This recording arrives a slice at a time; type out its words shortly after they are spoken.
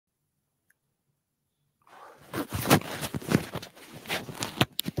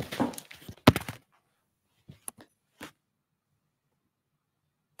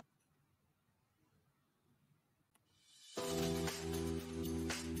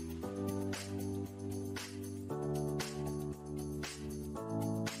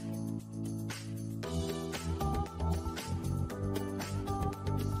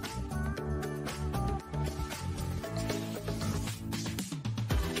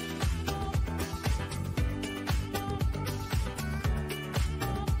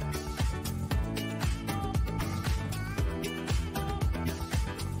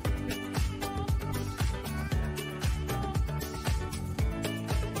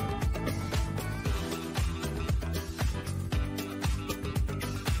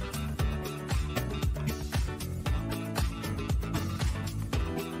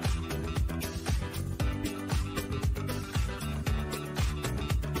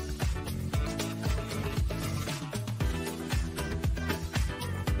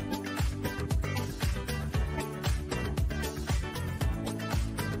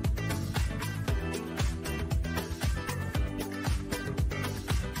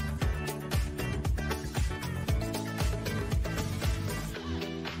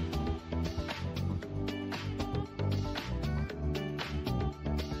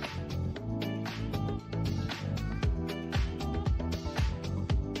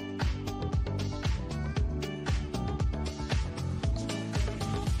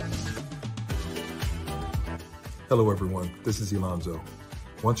Hello everyone, this is Alonzo.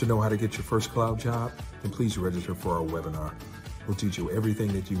 Want to know how to get your first cloud job? Then please register for our webinar. We'll teach you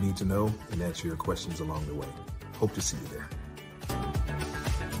everything that you need to know and answer your questions along the way. Hope to see you there.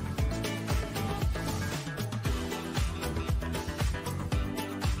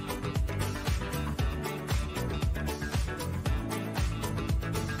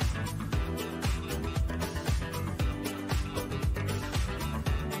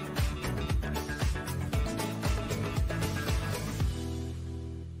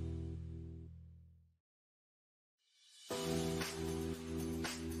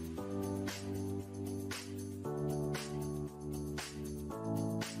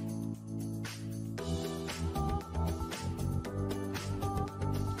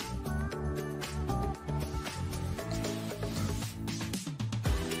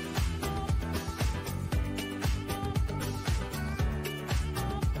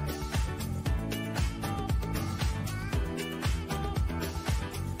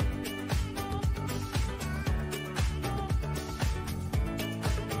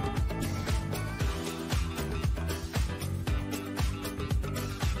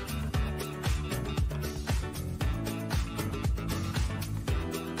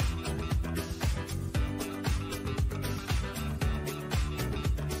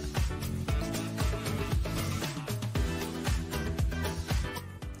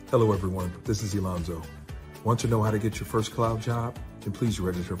 Hello everyone, this is Alonzo. Want to know how to get your first cloud job? Then please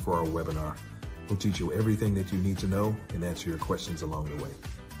register for our webinar. We'll teach you everything that you need to know and answer your questions along the way.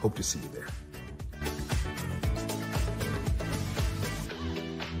 Hope to see you there.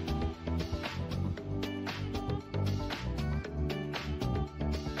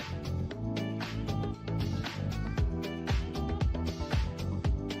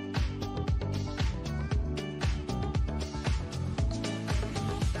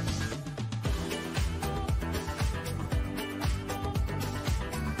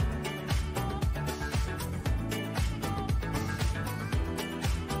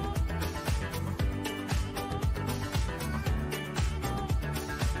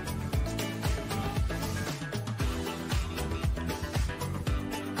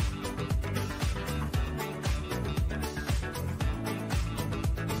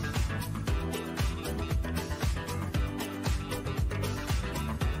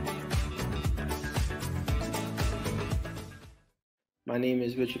 My name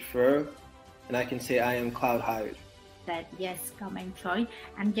is Richard Furr, and I can say I am cloud hired. That yes, come and join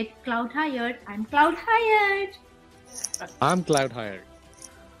and get cloud hired. I'm cloud hired. I'm cloud hired.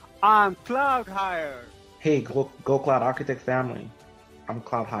 I'm cloud hired. Hey, Go Cloud Architect family. I'm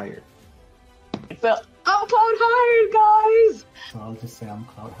cloud hired. So, I'm cloud hired, guys. I'll just say I'm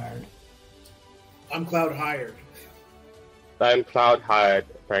cloud hired. I'm cloud hired. I'm cloud hired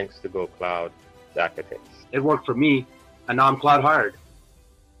thanks to Go Cloud Architects. It worked for me, and now I'm cloud hired.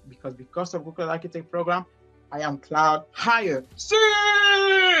 Because of Google Architect program, I am cloud hired. See!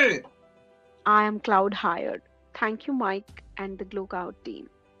 I am cloud hired. Thank you, Mike and the GlowCloud team.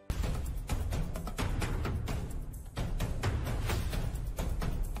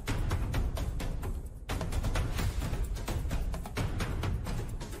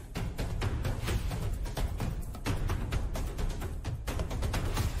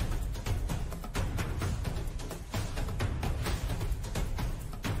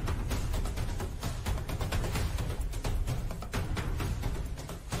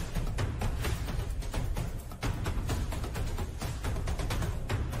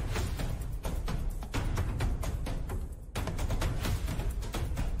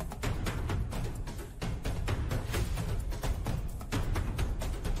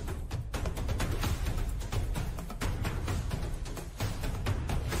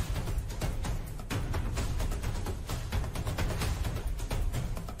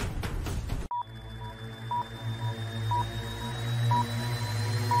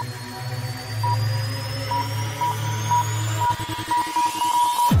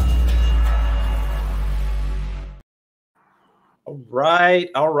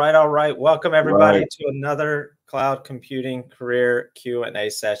 All right. Welcome everybody to another cloud computing career Q&A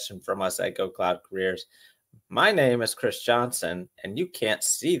session from us at Go Cloud Careers. My name is Chris Johnson, and you can't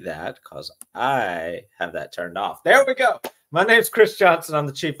see that because I have that turned off. There we go. My name is Chris Johnson. I'm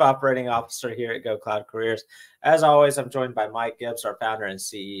the Chief Operating Officer here at Go Cloud Careers. As always, I'm joined by Mike Gibbs, our founder and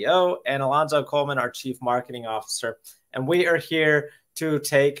CEO, and Alonzo Coleman, our Chief Marketing Officer. And we are here to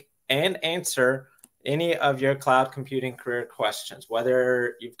take and answer any of your cloud computing career questions,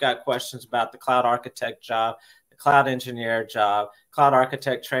 whether you've got questions about the cloud architect job, the cloud engineer job, cloud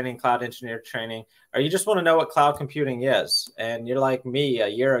architect training, cloud engineer training, or you just want to know what cloud computing is, and you're like me a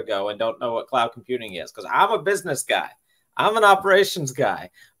year ago and don't know what cloud computing is, because I'm a business guy. I'm an operations guy.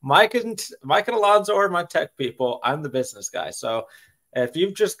 Mike and Alonzo are my tech people. I'm the business guy. So if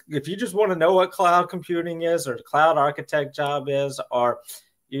you just want to know what cloud computing is, or cloud architect job is, or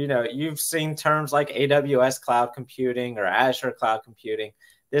you've seen terms like AWS cloud computing or Azure cloud computing,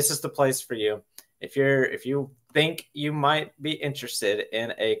 this is the place for you. If you think you might be interested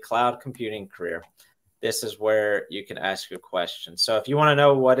in a cloud computing career, this is where you can ask your questions. So if you want to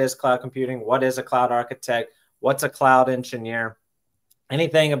know what is cloud computing, what is a cloud architect, what's a cloud engineer,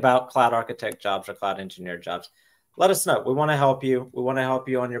 anything about cloud architect jobs or cloud engineer jobs, let us know. We want to help you. We want to help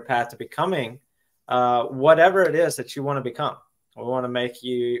you on your path to becoming whatever it is that you want to become. We want to make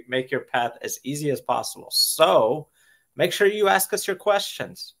your path as easy as possible. So make sure you ask us your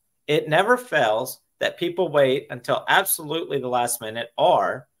questions. It never fails that people wait until absolutely the last minute,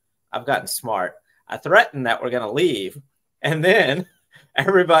 or I've gotten smart. I threaten that we're going to leave, and then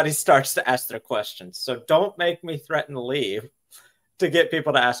everybody starts to ask their questions. So don't make me threaten to leave to get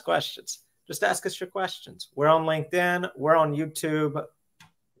people to ask questions. Just ask us your questions. We're on LinkedIn. We're on YouTube.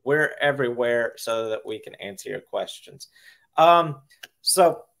 We're everywhere so that we can answer your questions.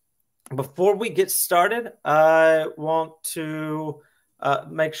 So before we get started, I want to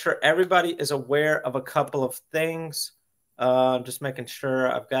make sure everybody is aware of a couple of things. Just making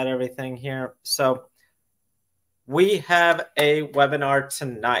sure I've got everything here. So we have a webinar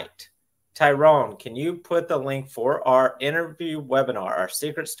tonight. Tyrone, can you put the link for our interview webinar, our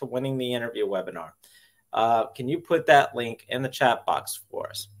Secrets to Winning the Interview webinar? Can you put that link in the chat box for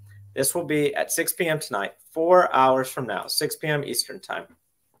us? This will be at 6 p.m. tonight, 4 hours from now, 6 p.m. Eastern time.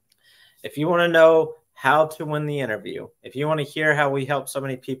 If you want to know how to win the interview, if you want to hear how we help so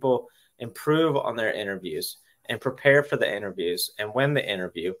many people improve on their interviews and prepare for the interviews and win the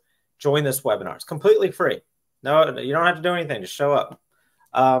interview, join this webinar. It's completely free. No, you don't have to do anything. Just show up.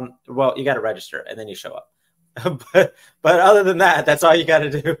 Well, you got to register and then you show up. but other than that, that's all you got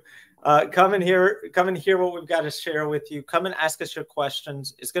to do. Come and hear what we've got to share with you. Come and ask us your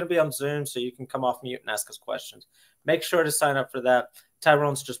questions. It's going to be on Zoom, so you can come off mute and ask us questions. Make sure to sign up for that.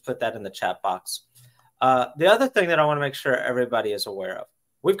 Tyrone's just put that in the chat box. The other thing that I want to make sure everybody is aware of,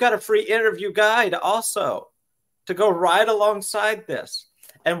 we've got a free interview guide also to go right alongside this.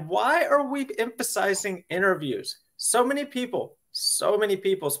 And why are we emphasizing interviews? So many people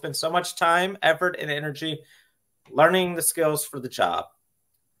spend so much time, effort, and energy learning the skills for the job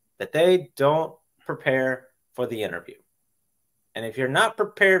that they don't prepare for the interview. And if you're not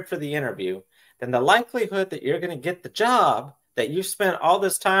prepared for the interview, then the likelihood that you're going to get the job that you spent all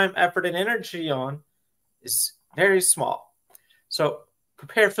this time, effort, and energy on is very small. So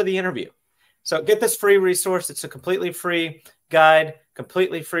prepare for the interview. So get this free resource. It's a completely free guide,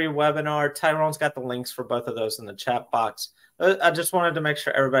 completely free webinar. Tyrone's got the links for both of those in the chat box. I just wanted to make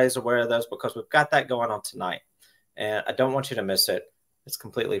sure everybody's aware of those because we've got that going on tonight. And I don't want you to miss it. It's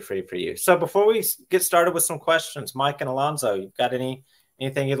completely free for you. So before we get started with some questions, Mike and Alonzo, you've got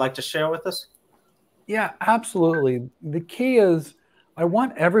anything you'd like to share with us? Yeah, absolutely. The key is I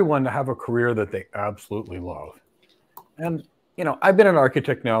want everyone to have a career that they absolutely love. And, I've been an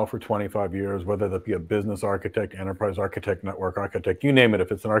architect now for 25 years, whether that be a business architect, enterprise architect, network architect, you name it.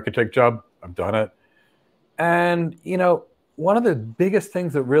 If it's an architect job, I've done it. And, one of the biggest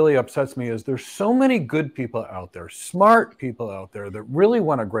things that really upsets me is there's so many good people out there, smart people out there that really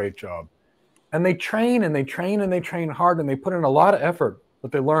want a great job. And they train and they train and they train hard and they put in a lot of effort,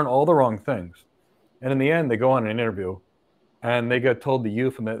 but they learn all the wrong things. And in the end, they go on an interview and they get told the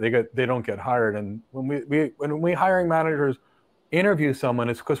youth and they don't get hired. And when we hiring managers interview someone,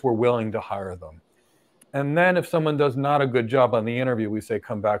 it's because we're willing to hire them. And then if someone does not a good job on the interview, we say,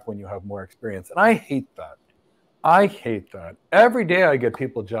 come back when you have more experience. And I hate that. I hate that. Every day I get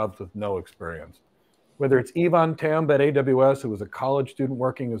people jobs with no experience. Whether it's Ivan Tamb at AWS, who was a college student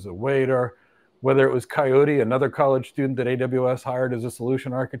working as a waiter, whether it was Coyote, another college student that AWS hired as a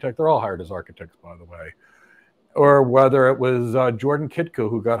solution architect. They're all hired as architects, by the way. Or whether it was Jordan Kitko,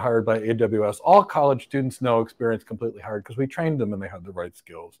 who got hired by AWS. All college students, no experience, completely hired because we trained them and they had the right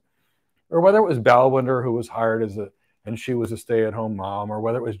skills. Or whether it was Balwinder, who was hired and she was a stay-at-home mom, or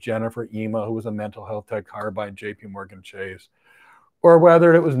whether it was Jennifer Ema, who was a mental health tech hired by JP Morgan Chase, or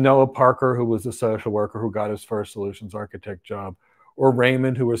whether it was Noah Parker, who was a social worker who got his first solutions architect job, or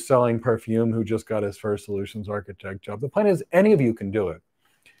Raymond, who was selling perfume, who just got his first solutions architect job. The point is, any of you can do it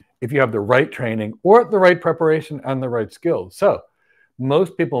if you have the right training or the right preparation and the right skills. So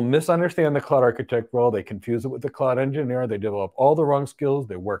most people misunderstand the cloud architect role. They confuse it with the cloud engineer. They develop all the wrong skills.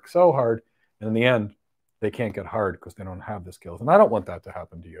 They work so hard. And in the end, they can't get hired because they don't have the skills. And I don't want that to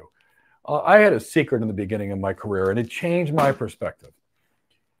happen to you. I had a secret in the beginning of my career, and it changed my perspective.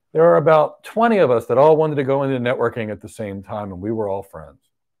 There are about 20 of us that all wanted to go into networking at the same time, and we were all friends.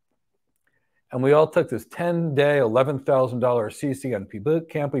 And we all took this 10-day, $11,000 CCNP boot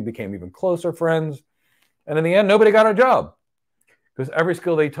camp. We became even closer friends. And in the end, nobody got a job because every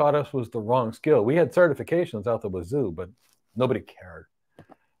skill they taught us was the wrong skill. We had certifications out the wazoo, but nobody cared.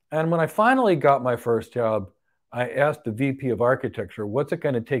 And when I finally got my first job, I asked the VP of architecture, what's it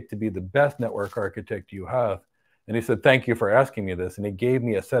going to take to be the best network architect you have? And he said, thank you for asking me this. And he gave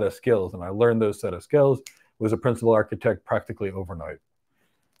me a set of skills. And I learned those set of skills, was a principal architect practically overnight.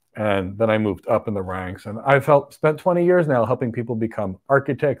 And then I moved up in the ranks. And I've spent 20 years now helping people become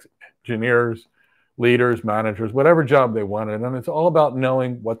architects, engineers, leaders, managers, whatever job they wanted. And it's all about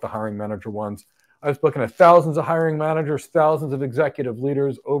knowing what the hiring manager wants. I've spoken to thousands of hiring managers, thousands of executive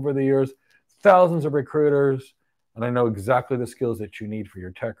leaders over the years, thousands of recruiters, and I know exactly the skills that you need for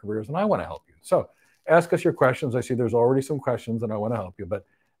your tech careers, and I want to help you. So ask us your questions. I see there's already some questions, and I want to help you, but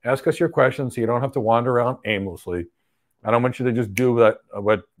ask us your questions so you don't have to wander around aimlessly. I don't want you to just do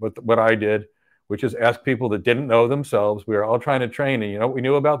what I did, which is ask people that didn't know themselves. We were all trying to train, and you know what we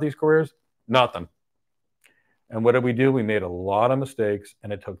knew about these careers? Nothing. And what did we do? We made a lot of mistakes,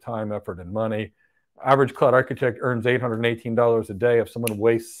 and it took time, effort, and money. Average cloud architect earns $818 a day. If someone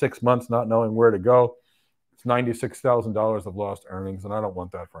wastes 6 months not knowing where to go, it's $96,000 of lost earnings, and I don't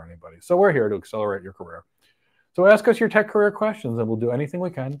want that for anybody. So we're here to accelerate your career. So ask us your tech career questions, and we'll do anything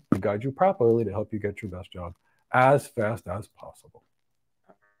we can to guide you properly to help you get your best job as fast as possible.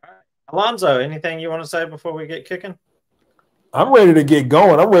 All right. Alonzo, anything you want to say before we get kicking? I'm ready to get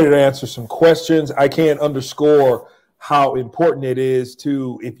going. I'm ready to answer some questions. I can't underscore how important it is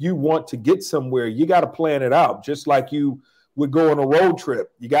to, if you want to get somewhere, you got to plan it out. Just like you would go on a road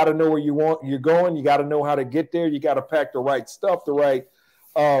trip. You got to know where you're going. You got to know how to get there. You got to pack the right stuff, the right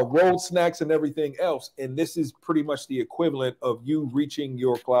road snacks and everything else. And this is pretty much the equivalent of you reaching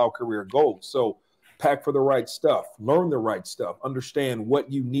your cloud career goals. So pack for the right stuff, learn the right stuff, understand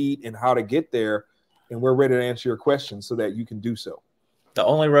what you need and how to get there. And we're ready to answer your questions so that you can do so. The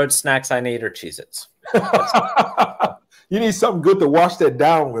only road snacks I need are Cheez-Its. You need something good to wash that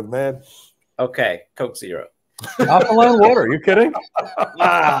down with, man. Okay, Coke Zero. Alkaline water. Are you kidding?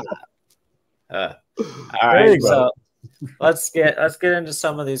 All right, so let's get into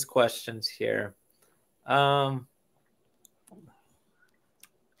some of these questions here.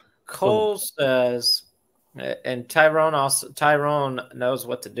 Cole says, and Tyrone knows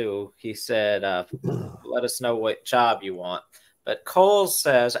what to do. He said, let us know what job you want. But Cole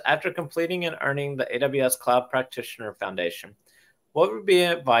says, after completing and earning the AWS Cloud Practitioner Foundation, what would be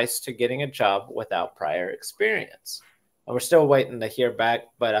advice to getting a job without prior experience? And we're still waiting to hear back,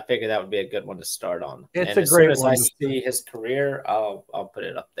 but I figured that would be a good one to start on. It's and a great one. As soon as I see his career, I'll put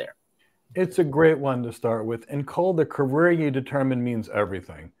it up there. It's a great one to start with. And Cole, the career you determine means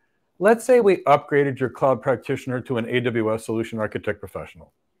everything. Let's say we upgraded your cloud practitioner to an AWS solution architect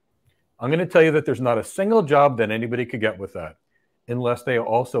professional. I'm going to tell you that there's not a single job that anybody could get with that unless they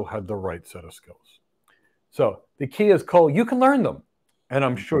also had the right set of skills. So the key is, Cole, you can learn them, and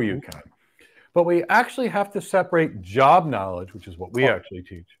I'm sure you can. But we actually have to separate job knowledge, which is what we actually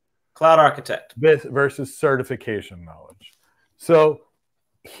teach, cloud architect, versus certification knowledge. So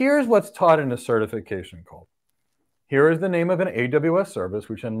here's what's taught in a certification, Cole. Here is the name of an AWS service,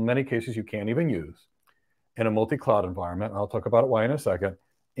 which in many cases you can't even use in a multi-cloud environment. I'll talk about why in a second.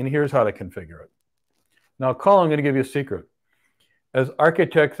 And here's how to configure it. Now, Cole, I'm going to give you a secret. As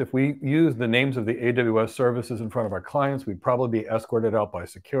architects, if we use the names of the AWS services in front of our clients, we'd probably be escorted out by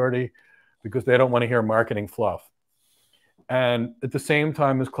security because they don't want to hear marketing fluff. And at the same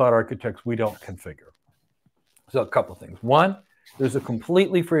time as cloud architects, we don't configure. So a couple things. One, there's a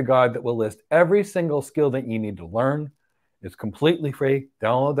completely free guide that will list every single skill that you need to learn. It's completely free.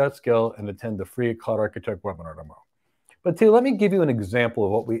 Download that skill and attend the free Cloud Architect webinar tomorrow. But two, let me give you an example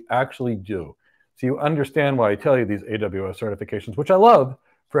of what we actually do so you understand why I tell you these AWS certifications, which I love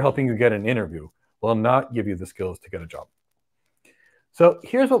for helping you get an interview, will not give you the skills to get a job. So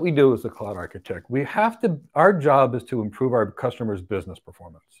here's what we do as a cloud architect. Our job is to improve our customers' business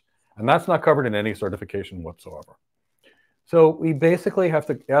performance. And that's not covered in any certification whatsoever. So we basically have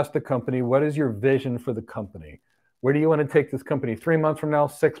to ask the company, what is your vision for the company? Where do you want to take this company 3 months from now,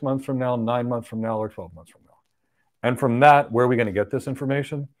 6 months from now, 9 months from now, or 12 months from now? And from that, where are we going to get this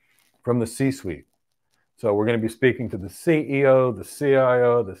information? From the C-suite. So we're going to be speaking to the CEO, the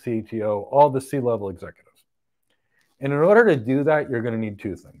CIO, the CTO, all the C-level executives. And in order to do that, you're going to need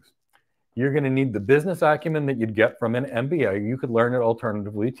two things. You're going to need the business acumen that you'd get from an MBA. You could learn it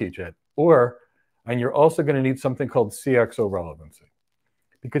alternatively, teach it. Or And you're also going to need something called CXO relevancy,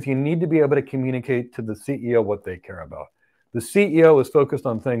 because you need to be able to communicate to the CEO what they care about. The CEO is focused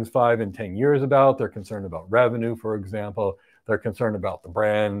on things 5 and 10 years about. They're concerned about revenue, for example. They're concerned about the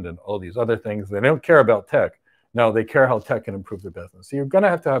brand and all these other things. They don't care about tech. No, they care how tech can improve their business. So you're going to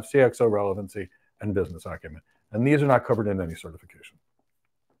have CXO relevancy and business acumen. And these are not covered in any certification.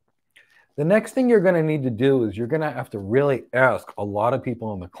 The next thing you're going to need to do is you're going to have to really ask a lot of people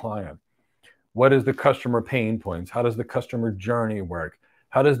on the client, what is the customer pain points? How does the customer journey work?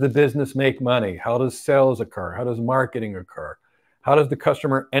 How does the business make money? How does sales occur? How does marketing occur? How does the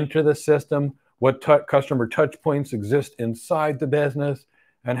customer enter the system? What customer touch points exist inside the business?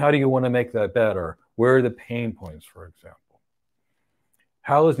 And how do you want to make that better? Where are the pain points, for example?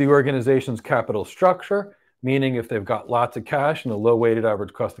 How is the organization's capital structure? Meaning if they've got lots of cash and a low weighted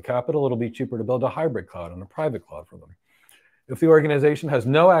average cost of capital, it'll be cheaper to build a hybrid cloud and a private cloud for them. If the organization has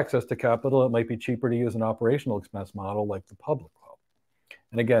no access to capital, it might be cheaper to use an operational expense model like the public cloud.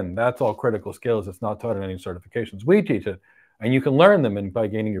 And again, that's all critical skills. It's not taught in any certifications. We teach it, and you can learn them by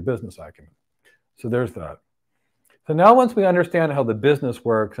gaining your business acumen. So there's that. So now once we understand how the business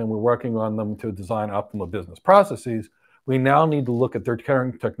works and we're working on them to design optimal business processes, we now need to look at their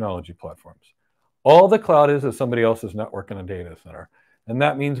current technology platforms. All the cloud is somebody else's network in a data center. And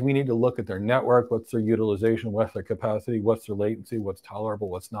that means we need to look at their network, what's their utilization, what's their capacity, what's their latency, what's tolerable,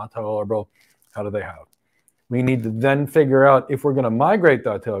 what's not tolerable, how do they have. We need to then figure out if we're going to migrate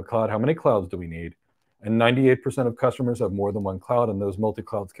that to a cloud, how many clouds do we need? And 98% of customers have more than one cloud, and those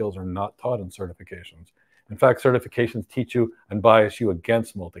multi-cloud skills are not taught in certifications. In fact, certifications teach you and bias you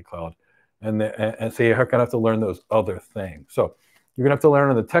against multi-cloud. And so you're going to have to learn those other things. So you're going to have to learn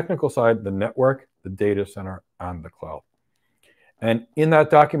on the technical side, the network, the data center, and the cloud. And in that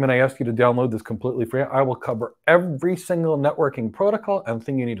document, I ask you to download this completely free. I will cover every single networking protocol and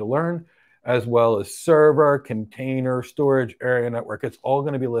thing you need to learn, as well as server, container, storage, area network. It's all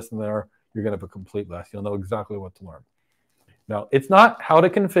going to be listed there. You're going to have a complete list. You'll know exactly what to learn. Now, it's not how to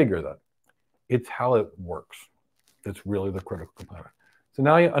configure that. It's how it works. It's really the critical component. So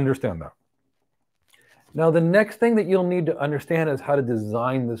now you understand that. Now, the next thing that you'll need to understand is how to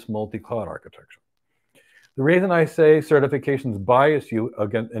design this multi-cloud architecture. The reason I say certifications bias you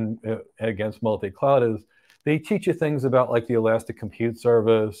against multi-cloud is they teach you things about like the Elastic Compute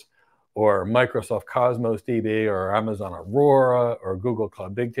Service or Microsoft Cosmos DB or Amazon Aurora or Google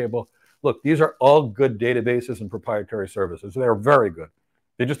Cloud Bigtable. Look, these are all good databases and proprietary services. They're very good.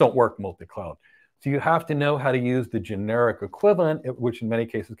 They just don't work multi-cloud. So you have to know how to use the generic equivalent, which in many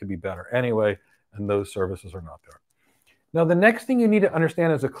cases could be better anyway, and those services are not there. Now, the next thing you need to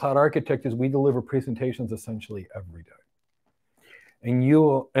understand as a cloud architect is we deliver presentations essentially every day. And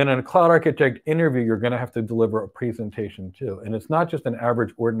in a cloud architect interview, you're going to have to deliver a presentation too. And it's not just an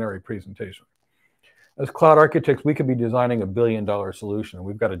average, ordinary presentation. As cloud architects, we could be designing $1 billion solution.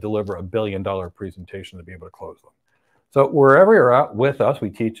 We've got to deliver $1 billion presentation to be able to close them. So wherever you're at with us, we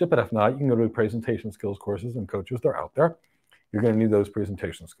teach it. But if not, you can go to presentation skills courses and coaches. They're out there. You're going to need those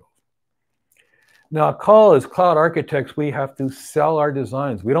presentation skills. Now, as cloud architects, we have to sell our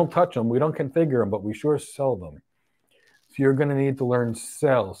designs. We don't touch them. We don't configure them, but we sure sell them. So you're going to need to learn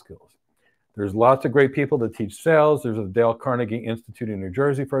sales skills. There's lots of great people that teach sales. There's a Dale Carnegie Institute in New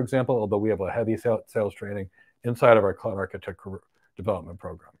Jersey, for example, although we have a heavy sales training inside of our cloud architect development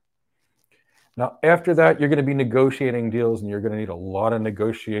program. Now, after that, you're going to be negotiating deals, and you're going to need a lot of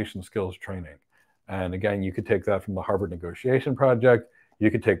negotiation skills training. And again, you could take that from the Harvard Negotiation Project. You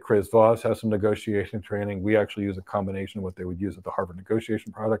could take Chris Voss, has some negotiation training. We actually use a combination of what they would use at the Harvard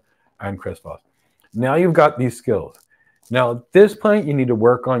Negotiation Project and Chris Voss. Now you've got these skills. Now, at this point, you need to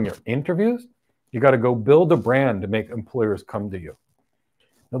work on your interviews. You got to go build a brand to make employers come to you.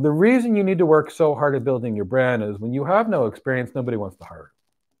 Now, the reason you need to work so hard at building your brand is when you have no experience, nobody wants to hire you.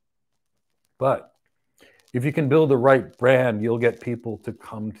 But if you can build the right brand, you'll get people to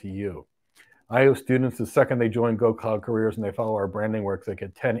come to you. I have students, the second they join Go Cloud Careers and they follow our branding works, they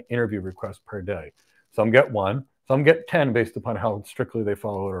get 10 interview requests per day. Some get 1, some get 10 based upon how strictly they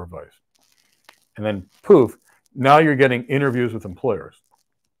follow our advice. And then poof, now you're getting interviews with employers.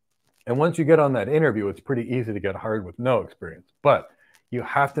 And once you get on that interview, it's pretty easy to get hired with no experience. But you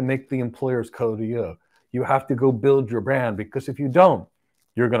have to make the employers go to you. You have to go build your brand, because if you don't,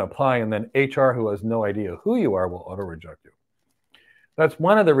 you're going to apply, and then HR, who has no idea who you are, will auto-reject you. That's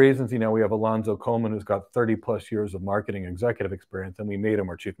one of the reasons, we have Alonzo Coleman, who's got 30 plus years of marketing executive experience, and we made him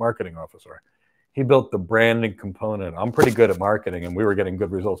our chief marketing officer. He built the branding component. I'm pretty good at marketing, and we were getting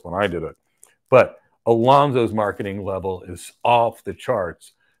good results when I did it. But Alonzo's marketing level is off the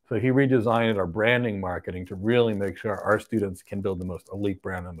charts. So he redesigned our branding marketing to really make sure our students can build the most elite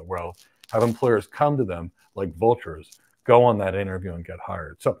brand in the world. have employers come to them like vultures, go on that interview and get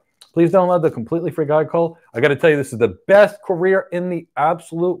hired. So please download the completely free guide call. I got to tell you, this is the best career in the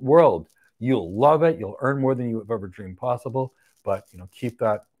absolute world. You'll love it. You'll earn more than you have ever dreamed possible. But keep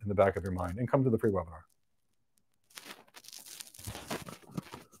that in the back of your mind and come to the free webinar.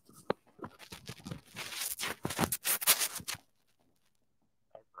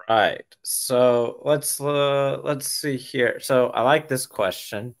 Right. So let's see here. So I like this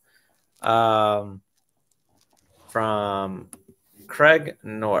question from Craig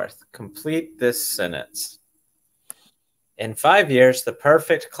North. Complete this sentence. In 5 years, the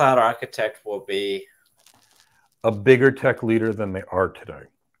perfect cloud architect will be a bigger tech leader than they are today.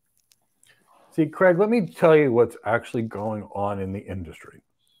 See, Craig, let me tell you what's actually going on in the industry.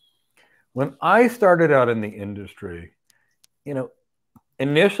 When I started out in the industry,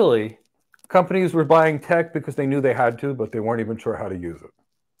 initially, companies were buying tech because they knew they had to, but they weren't even sure how to use it.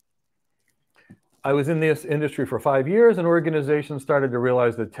 I was in this industry for 5 years, and organizations started to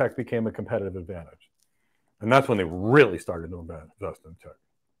realize that tech became a competitive advantage. And that's when they really started to invest in tech.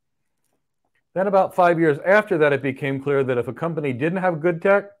 Then about 5 years after that, it became clear that if a company didn't have good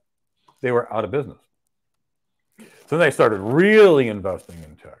tech, they were out of business. So they started really investing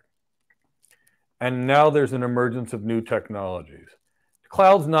in tech. And now there's an emergence of new technologies.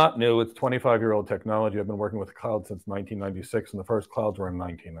 Cloud's not new. It's 25-year-old technology. I've been working with cloud since 1996, and the first clouds were in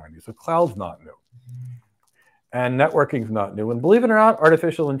 1990. So cloud's not new. And networking's not new. And believe it or not,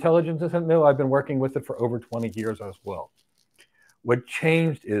 artificial intelligence isn't new. I've been working with it for over 20 years as well. What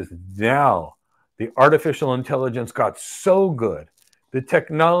changed is now the artificial intelligence got so good, the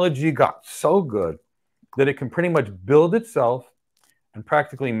technology got so good that it can pretty much build itself and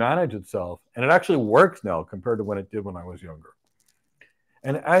practically manage itself. And it actually works now compared to when it did when I was younger.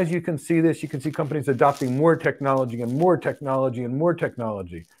 And as you can see this, you can see companies adopting more technology and more technology and more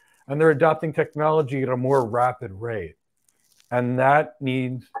technology. And they're adopting technology at a more rapid rate. And that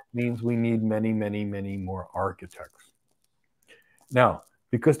means we need many, many, many more architects. Now,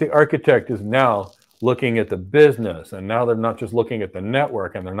 because the architect is now looking at the business, and now they're not just looking at the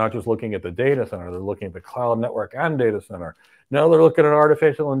network, and they're not just looking at the data center, they're looking at the cloud network and data center. Now they're looking at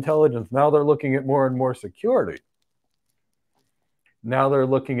artificial intelligence. Now they're looking at more and more security. Now they're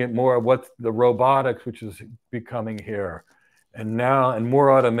looking at more of what's the robotics, which is becoming here. And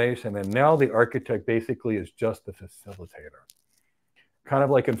more automation. And now the architect basically is just the facilitator. Kind of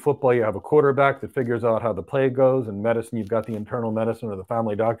like in football, you have a quarterback that figures out how the play goes. In medicine, you've got the internal medicine or the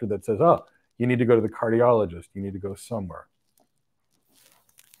family doctor that says, oh, you need to go to the cardiologist. You need to go somewhere.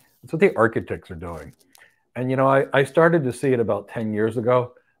 That's what the architects are doing. And, I started to see it about 10 years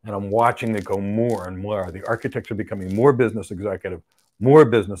ago, and I'm watching it go more and more. The architects are becoming more business executive, more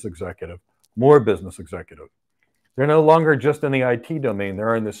business executive, more business executive. They're no longer just in the IT domain.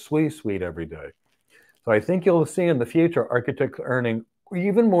 They're in the suite every day. So I think you'll see in the future architects earning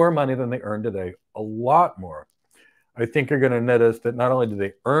even more money than they earn today, a lot more. I think you're going to notice that not only do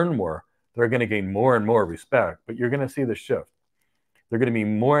they earn more, they're going to gain more and more respect, but you're going to see the shift. They're going to be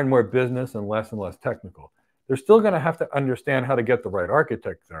more and more business and less technical. They're still going to have to understand how to get the right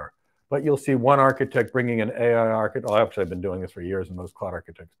architect there, but you'll see one architect bringing an AI architect. Well, actually, I've been doing this for years, and most cloud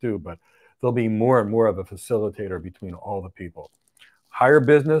architects do, but there'll be more and more of a facilitator between all the people. Higher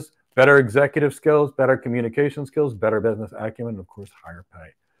business, better executive skills, better communication skills, better business acumen, and of course, higher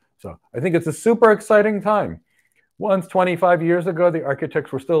pay. So I think it's a super exciting time. Once 25 years ago, the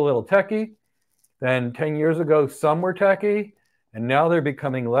architects were still a little techie. Then 10 years ago, some were techie. And now they're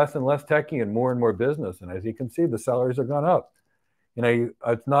becoming less and less techie and more business. And as you can see, the salaries are gone up.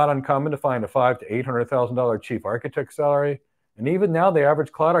 It's not uncommon to find a $500,000 to $800,000 chief architect salary. And even now, the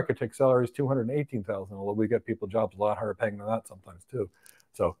average cloud architect salary is $218,000, although we get people jobs a lot higher paying than that sometimes too.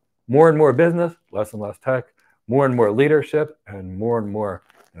 So more and more business, less and less tech, more and more leadership, and more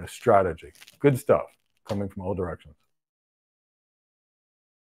strategy. Good stuff coming from all directions.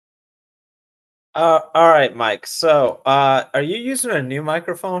 All right, Mike. So are you using a new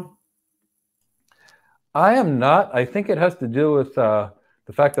microphone? I am not. I think it has to do with the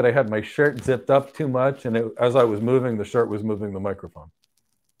fact that I had my shirt zipped up too much, and as I was moving, the shirt was moving the microphone.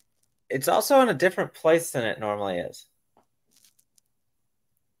 It's also in a different place than it normally is.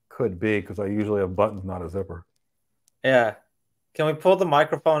 Could be, because I usually have buttons, not a zipper. Yeah. Can we pull the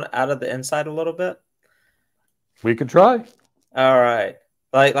microphone out of the inside a little bit? We could try. All right.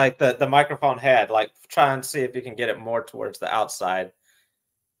 Like the microphone head, like try and see if you can get it more towards the outside.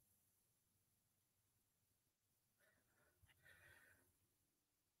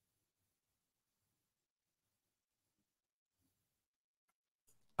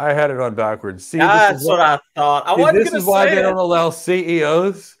 I had it on backwards. See, that's what I thought. This is why they don't allow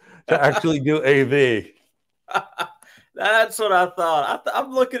CEOs to actually do AV. That's what I thought.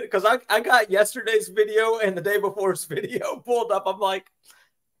 I'm looking because I got yesterday's video and the day before's video pulled up.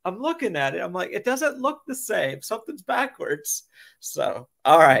 I'm looking at it. I'm like, it doesn't look the same. Something's backwards. So,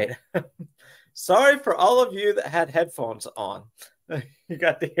 all right. Sorry for all of you that had headphones on. You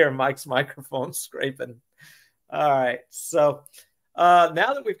got to hear Mike's microphone scraping. All right. So now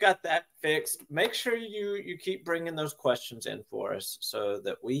that we've got that fixed, make sure you keep bringing those questions in for us so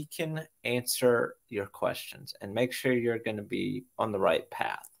that we can answer your questions and make sure you're going to be on the right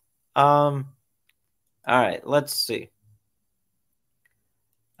path. All right. Let's see.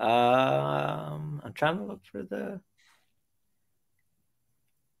 I'm trying to look for the...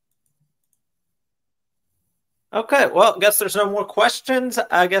 Okay, well, I guess there's no more questions.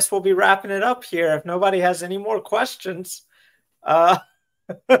 I guess we'll be wrapping it up here. If nobody has any more questions, I'm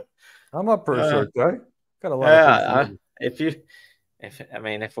up for a short day. Got a lot of things.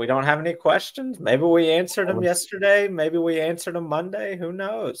 If we don't have any questions, maybe we answered them yesterday. Maybe we answered them Monday. Who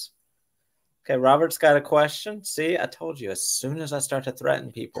knows? Okay, Robert's got a question. See, I told you as soon as I start to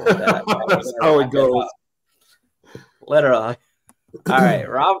threaten people, that's how it goes. Literally. All right,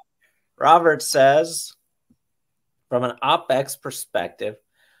 Robert says, from an OpEx perspective,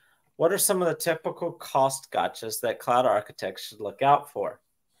 what are some of the typical cost gotchas that cloud architects should look out for?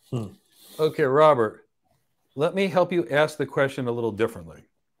 Okay, Robert, let me help you ask the question a little differently.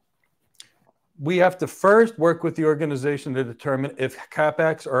 We have to first work with the organization to determine if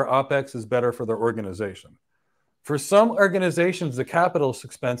CapEx or OpEx is better for their organization. For some organizations, the capital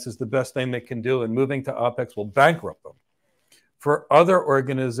expense is the best thing they can do, and moving to OpEx will bankrupt them. For other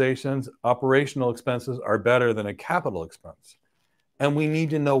organizations, operational expenses are better than a capital expense. And we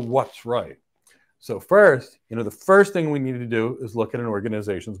need to know what's right. So first, the first thing we need to do is look at an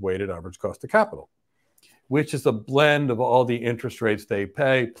organization's weighted average cost of capital, which is a blend of all the interest rates they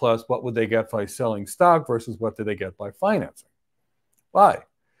pay, plus what would they get by selling stock versus what do they get by financing. Why?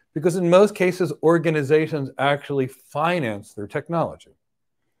 Because in most cases, organizations actually finance their technology.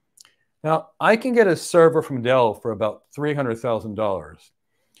 Now, I can get a server from Dell for about $300,000.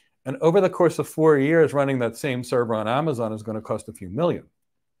 And over the course of 4 years, running that same server on Amazon is going to cost a few million.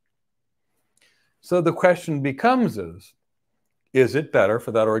 So the question becomes is it better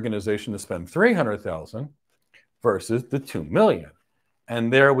for that organization to spend $300,000 versus the $2 million?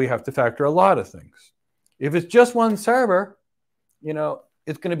 And there we have to factor a lot of things. If it's just one server,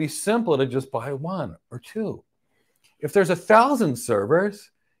 it's going to be simple to just buy one or two. If there's 1,000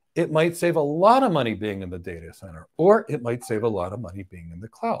 servers, it might save a lot of money being in the data center, or it might save a lot of money being in the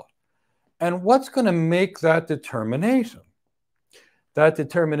cloud. And what's going to make that determination? That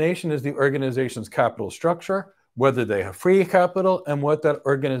determination is the organization's capital structure, whether they have free capital, and what that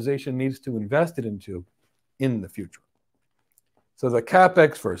organization needs to invest it into in the future. So the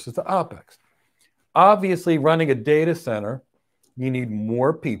CapEx versus the OpEx. Obviously, running a data center, you need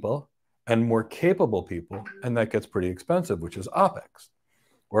more people and more capable people, and that gets pretty expensive, which is OpEx.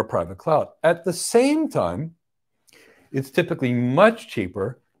 Or private cloud. At the same time, it's typically much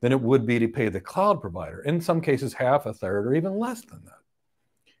cheaper than it would be to pay the cloud provider. In some cases, half, a third, or even less than that.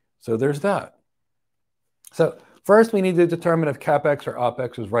 So there's that. So first, we need to determine if CapEx or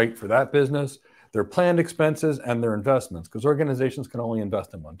OpEx is right for that business, their planned expenses, and their investments, because organizations can only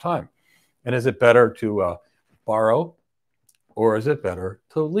invest in one time. And is it better to borrow, or is it better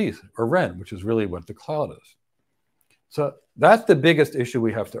to lease or rent, which is really what the cloud is? So that's the biggest issue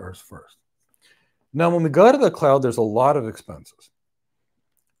we have to ask first. Now, when we go to the cloud, there's a lot of expenses.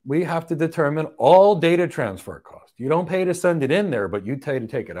 We have to determine all data transfer costs. You don't pay to send it in there, but you pay to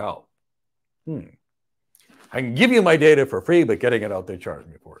take it out. I can give you my data for free, but getting it out, they charge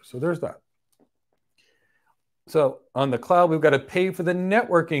me for it. So there's that. So on the cloud, we've got to pay for the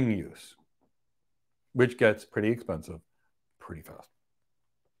networking use, which gets pretty expensive pretty fast.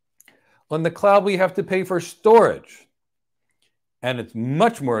 On the cloud, we have to pay for storage. And it's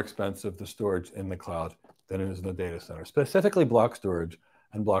much more expensive, the storage in the cloud, than it is in the data center, specifically block storage,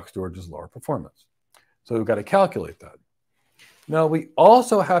 and block storage is lower performance. So we've got to calculate that. Now, we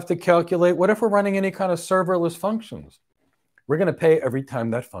also have to calculate, what if we're running any kind of serverless functions? We're going to pay every time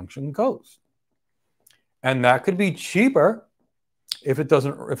that function goes. And that could be cheaper if it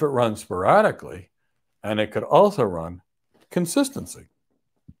runs sporadically, and it could also run consistently.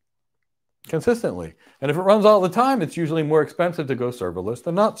 And if it runs all the time, it's usually more expensive to go serverless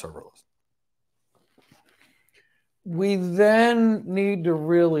than not serverless. We then need to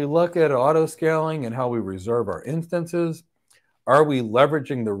really look at auto-scaling and how we reserve our instances. Are we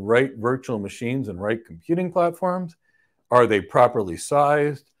leveraging the right virtual machines and right computing platforms? Are they properly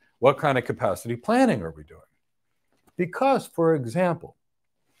sized? What kind of capacity planning are we doing? Because, for example,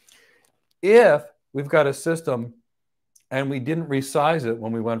 If we've got a system and we didn't resize it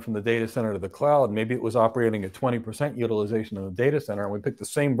when we went from the data center to the cloud, maybe it was operating at 20% utilization in the data center, and we picked the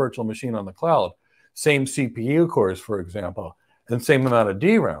same virtual machine on the cloud, same CPU cores, for example, and same amount of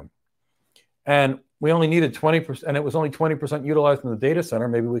DRAM. And we only needed 20%, and it was only 20% utilized in the data center.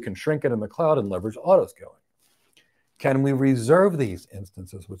 Maybe we can shrink it in the cloud and leverage auto-scaling. Can we reserve these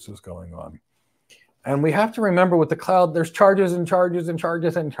instances, which is going on? And we have to remember with the cloud, there's charges and charges and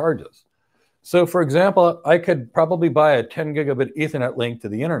charges and charges. So for example, I could probably buy a 10 gigabit Ethernet link to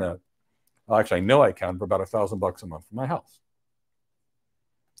the internet. Well, actually, I know I can for about $1,000 a month for my house.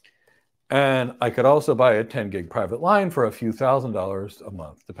 And I could also buy a 10 gig private line for a few $1,000s a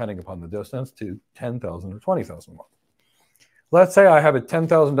month, depending upon the distance, to $10,000 or $20,000 a month. Let's say I have a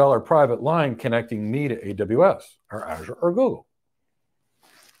 $10,000 private line connecting me to AWS or Azure or Google.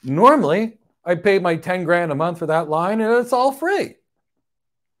 Normally, I pay my 10 grand a month for that line and it's all free.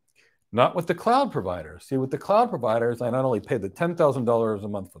 Not with the cloud providers. See, with the cloud providers, I not only pay the $10,000 a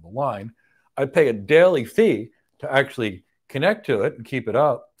month for the line, I pay a daily fee to actually connect to it and keep it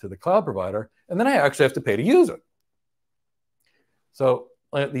up to the cloud provider, and then I actually have to pay to use it. So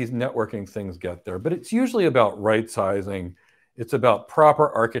these networking things get there, but it's usually about right sizing. It's about proper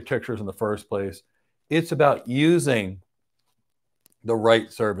architectures in the first place. It's about using the right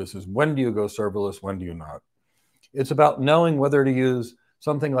services. When do you go serverless? When do you not? It's about knowing whether to use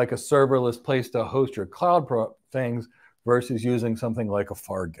something like a serverless place to host your cloud things versus using something like a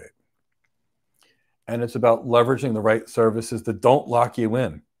Fargate. And it's about leveraging the right services that don't lock you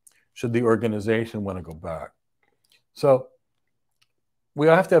in should the organization want to go back. So we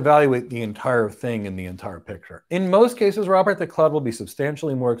have to evaluate the entire thing in the entire picture. In most cases, Robert, the cloud will be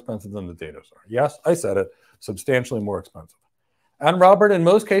substantially more expensive than the data center. Yes, I said it, substantially more expensive. And Robert, in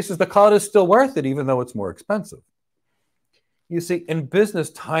most cases, the cloud is still worth it, even though it's more expensive. You see, in business,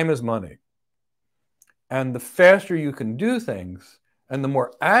 time is money. And the faster you can do things, and the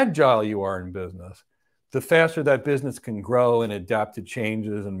more agile you are in business, the faster that business can grow and adapt to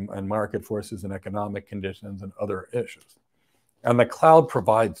changes and market forces and economic conditions and other issues. And the cloud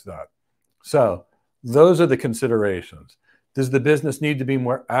provides that. So those are the considerations. Does the business need to be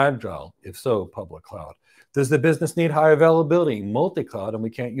more agile? If so, public cloud. Does the business need high availability? Multi-cloud, and we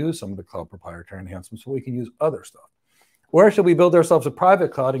can't use some of the cloud proprietary enhancements, so we can use other stuff. Or should we build ourselves a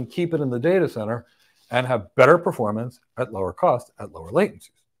private cloud and keep it in the data center and have better performance at lower cost, at lower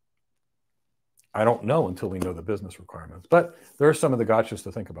latencies? I don't know until we know the business requirements, but there are some of the gotchas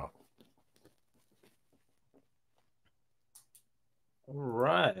to think about. All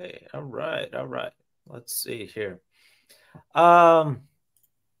right. Let's see here.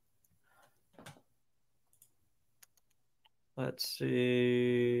 Let's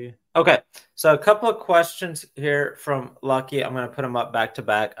see. Okay, so a couple of questions here from Lucky. I'm going to put them up back to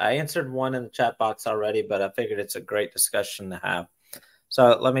back. I answered one in the chat box already, but I figured it's a great discussion to have.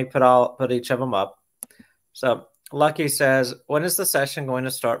 So let me put each of them up. So Lucky says, when is the session going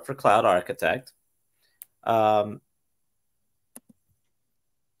to start for Cloud Architect? To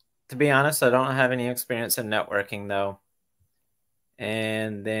be honest, I don't have any experience in networking, though.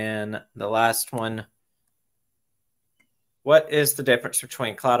 And then the last one, what is the difference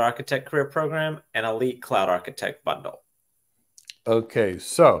between Cloud Architect Career Program and Elite Cloud Architect Bundle? Okay,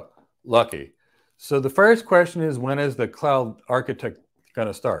 so Lucky. So the first question is, when is the Cloud Architect going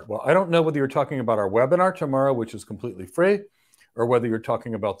to start? Well, I don't know whether you're talking about our webinar tomorrow, which is completely free, or whether you're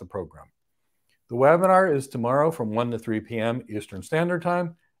talking about the program. The webinar is tomorrow from 1 to 3 p.m. Eastern Standard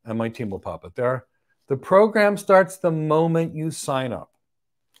Time, and my team will pop it there. The program starts the moment you sign up.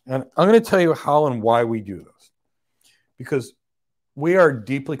 And I'm going to tell you how and why we do this. Because we are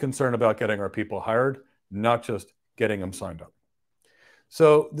deeply concerned about getting our people hired, not just getting them signed up.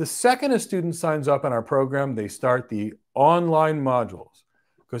 So the second a student signs up in our program, they start the online modules.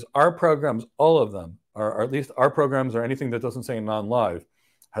 Because our programs, all of them, or at least our programs or anything that doesn't say non-live,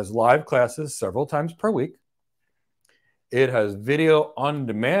 has live classes several times per week. It has video on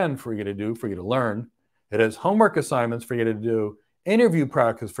demand for you to do, for you to learn. It has homework assignments for you to do, interview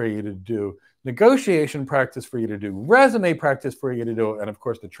practice for you to do, negotiation practice for you to do, resume practice for you to do, and of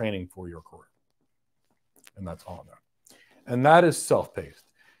course the training for your career. And that's all there. And that is self-paced.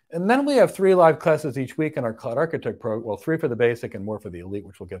 And then we have 3 live classes each week in our Cloud Architect program. Well, 3 for the basic and more for the elite,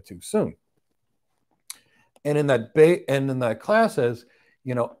 which we'll get to soon. And in that classes,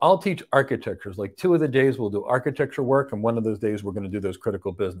 you know, I'll teach architectures. Like 2 of the days we'll do architecture work, and 1 of those days we're going to do those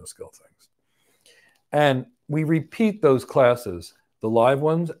critical business skill things. And we repeat those classes, the live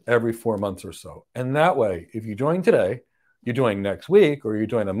ones, every 4 months or so. And that way, if you join today, you join next week, or you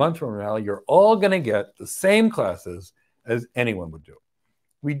join a month from now, you're all going to get the same classes as anyone would do.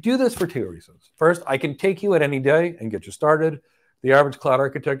 We do this for two reasons. First, I can take you at any day and get you started. The average cloud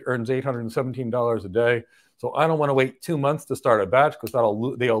architect earns $817 a day. So I don't want to wait 2 months to start a batch because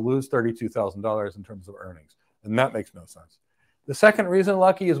they'll lose $32,000 in terms of earnings. And that makes no sense. The second reason,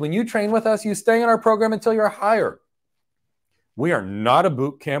 Lucky, is when you train with us, you stay in our program until you're hired. We are not a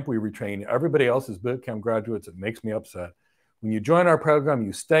boot camp. We retrain everybody else's boot camp graduates. It makes me upset. When you join our program,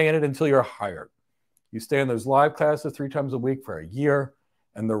 you stay in it until you're hired. You stay in those live classes 3 times a week for a year.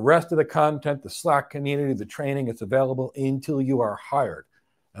 And the rest of the content, the Slack community, the training, it's available until you are hired.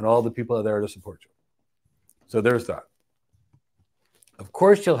 And all the people are there to support you. So there's that. Of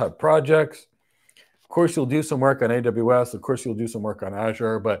course, you'll have projects. Of course, you'll do some work on AWS. Of course, you'll do some work on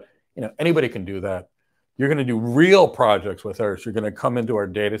Azure. But anybody can do that. You're going to do real projects with us. You're going to come into our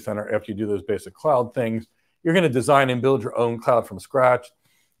data center after you do those basic cloud things. You're going to design and build your own cloud from scratch.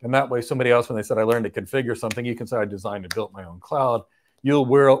 And that way, somebody else, when they said, I learned to configure something, you can say, I designed and built my own cloud. You'll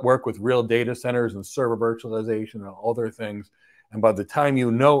work with real data centers and server virtualization and other things. And by the time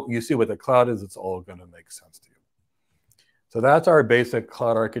you see what the cloud is, it's all going to make sense to you. So that's our basic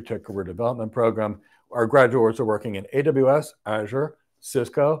cloud architect career development program. Our graduates are working in AWS, Azure,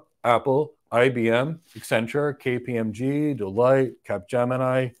 Cisco, Apple, IBM, Accenture, KPMG, Deloitte,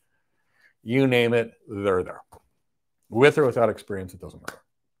 Capgemini, you name it, they're there. With or without experience, it doesn't matter.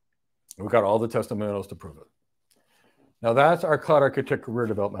 We've got all the testimonials to prove it. Now that's our Cloud Architect Career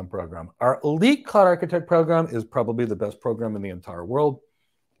Development Program. Our Elite Cloud Architect Program is probably the best program in the entire world.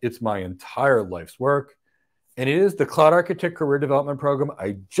 It's my entire life's work. And it is the Cloud Architect Career Development Program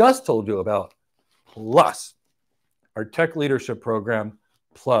I just told you about, plus our Tech Leadership Program,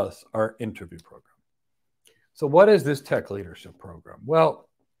 plus our Interview Program. So what is this Tech Leadership Program? Well,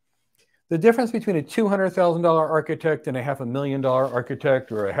 the difference between a $200,000 architect and a $500,000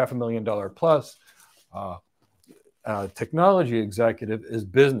 architect or a $500,000 plus technology executive is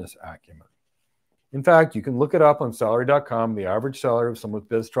business acumen. In fact, you can look it up on salary.com. The average salary of someone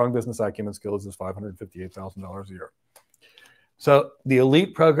with strong business acumen skills is $558,000 a year. So the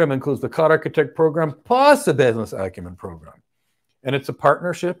Elite program includes the Cloud Architect program plus the business acumen program. And it's a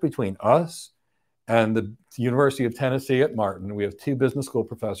partnership between us and the University of Tennessee at Martin. We have 2 business school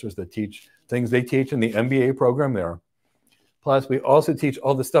professors that teach things they teach in the MBA program there. Plus, we also teach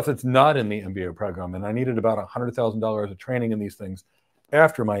all the stuff that's not in the MBA program. And I needed about $100,000 of training in these things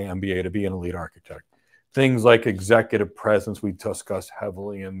after my MBA to be an elite architect. Things like executive presence, we discuss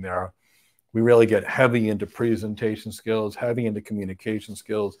heavily in there. We really get heavy into presentation skills, heavy into communication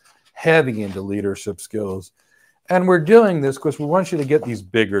skills, heavy into leadership skills. And we're doing this because we want you to get these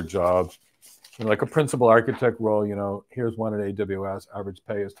bigger jobs. Like a principal architect role, here's one at AWS. Average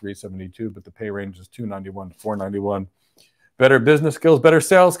pay is $372, but the pay range is $291 to $491. Better business skills, better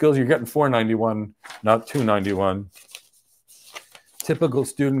sales skills, you're getting $491, not $291. Typical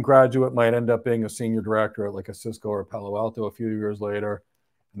student graduate might end up being a senior director at like a Cisco or a Palo Alto a few years later.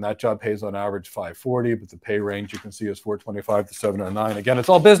 And that job pays on average $540, but the pay range you can see is $425 to $709. Again, it's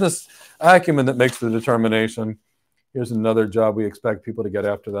all business acumen that makes the determination. Here's another job we expect people to get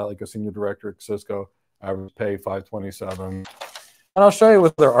after that, like a senior director at Cisco, average pay $527. And I'll show you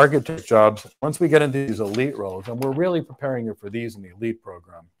with their architect jobs, once we get into these elite roles, and we're really preparing you for these in the elite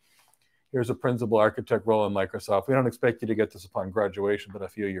program. Here's a principal architect role in Microsoft. We don't expect you to get this upon graduation, but a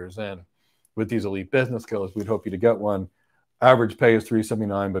few years in. With these elite business skills, we'd hope you to get one. Average pay is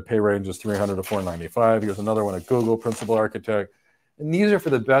 $379, but pay range is $300 to $495. Here's another one at Google, principal architect. And these are for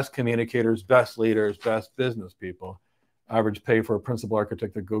the best communicators, best leaders, best business people. Average pay for a principal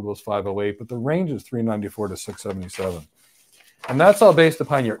architect at Google is $508, but the range is $394 to $677. And that's all based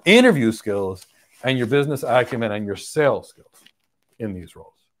upon your interview skills and your business acumen and your sales skills in these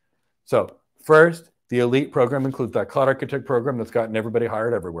roles. So first, the elite program includes that cloud architect program that's gotten everybody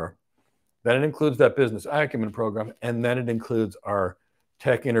hired everywhere. Then it includes that business acumen program, and then it includes our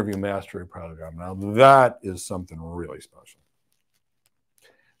tech interview mastery program. Now that is something really special.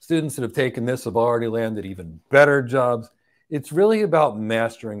 Students that have taken this have already landed even better jobs. It's really about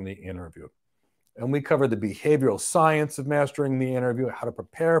mastering the interview. And we cover the behavioral science of mastering the interview, how to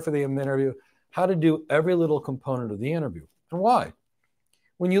prepare for the interview, how to do every little component of the interview, and why.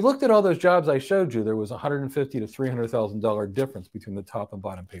 When you looked at all those jobs I showed you, there was $150,000 to $300,000 difference between the top and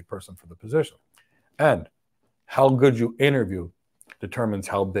bottom paid person for the position. And how good you interview determines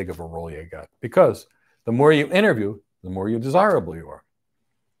how big of a role you get. Because the more you interview, the more desirable you are.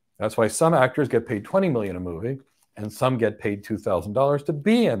 That's why some actors get paid $20 million a movie, and some get paid $2,000 to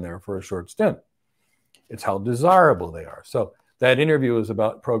be in there for a short stint. It's how desirable they are. So that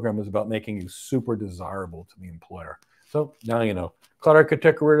program is about making you super desirable to the employer. So now you know. Cloud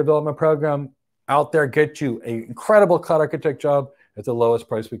Architect Career Development Program out there, get you an incredible cloud architect job at the lowest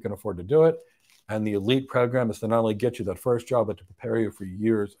price we can afford to do it. And the elite program is to not only get you that first job, but to prepare you for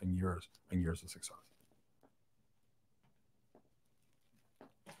years and years and years of success.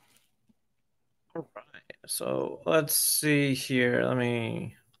 All right. So let's see here. Let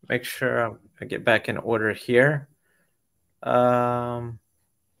me make sure I get back in order here.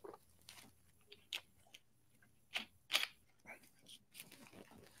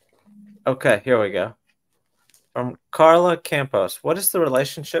 Okay, here we go. From Carla Campos, what is the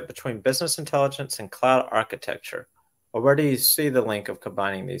relationship between business intelligence and cloud architecture? Or where do you see the link of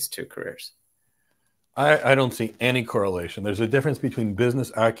combining these two careers? I don't see any correlation. There's a difference between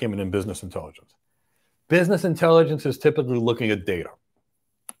business acumen and business intelligence. Business intelligence is typically looking at data.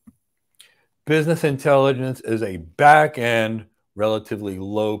 Business intelligence is a back-end, relatively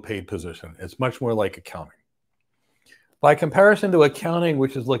low-paid position. It's much more like accounting. By comparison to accounting,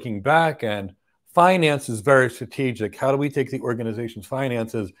 which is looking back-end, finance is very strategic. How do we take the organization's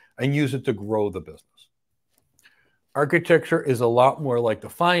finances and use it to grow the business? Architecture is a lot more like the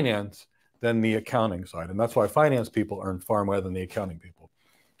finance than the accounting side. And that's why finance people earn far more than the accounting people.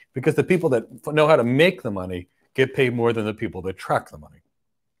 Because the people that know how to make the money get paid more than the people that track the money.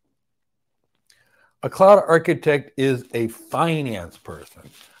 A cloud architect is a finance person.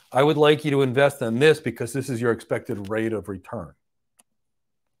 I would like you to invest in this because this is your expected rate of return.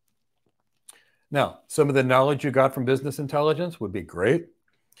 Now, some of the knowledge you got from business intelligence would be great,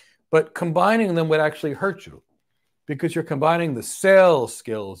 but combining them would actually hurt you because you're combining the sales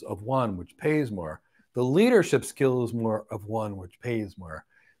skills of one, which pays more, the leadership skills more of one, which pays more,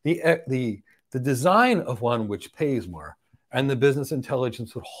 the design of one, which pays more, and the business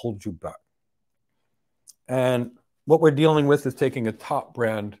intelligence would hold you back. And what we're dealing with is taking a top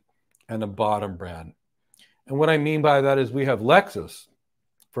brand and a bottom brand. And what I mean by that is we have Lexus,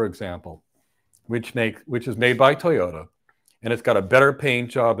 for example, which is made by Toyota, and it's got a better paint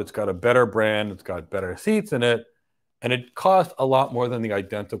job, it's got a better brand, it's got better seats in it, and it costs a lot more than the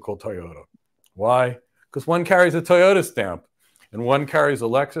identical Toyota. Why? Because one carries a Toyota stamp and one carries a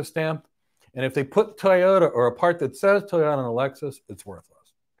Lexus stamp. And if they put Toyota or a part that says Toyota on a Lexus, it's worthless.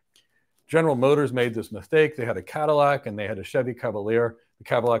 General Motors made this mistake. They had a Cadillac and they had a Chevy Cavalier. The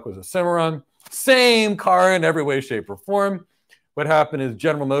Cadillac was a Cimarron. Same car in every way, shape, or form. What happened is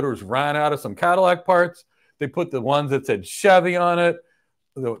General Motors ran out of some Cadillac parts. They put the ones that said Chevy on it.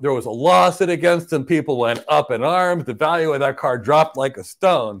 There was a lawsuit against them. People went up in arms. The value of that car dropped like a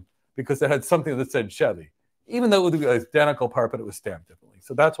stone because it had something that said Chevy, even though it was an identical part, but it was stamped differently.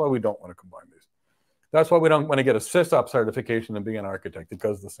 So that's why we don't want to combine these. That's why we don't want to get a SysOps certification and be an architect. It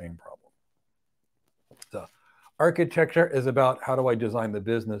goes the same problem. So architecture is about how do I design the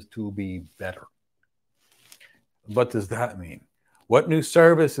business to be better? What does that mean? What new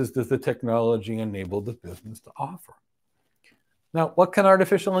services does the technology enable the business to offer? Now, what can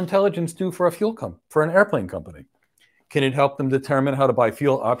artificial intelligence do for for an airplane company? Can it help them determine how to buy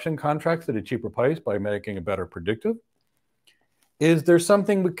fuel option contracts at a cheaper price by making it better predictive? Is there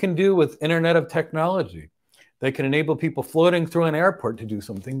something we can do with Internet of Technology that can enable people floating through an airport to do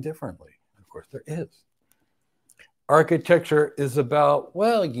something differently? Of course, there is. Architecture is about,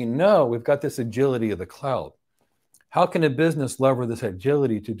 well, we've got this agility of the cloud. How can a business leverage this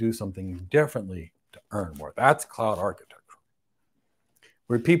agility to do something differently to earn more? That's cloud architecture.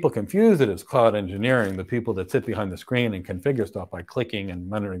 Where people confuse it as cloud engineering, the people that sit behind the screen and configure stuff by clicking and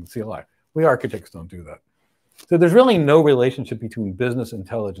monitoring the CLI. We architects don't do that. So there's really no relationship between business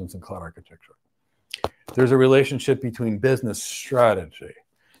intelligence and cloud architecture. There's a relationship between business strategy.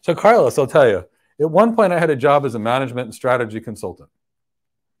 So Carlos, I'll tell you, at one point I had a job as a management and strategy consultant.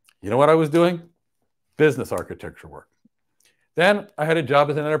 You know what I was doing? Business architecture work. Then I had a job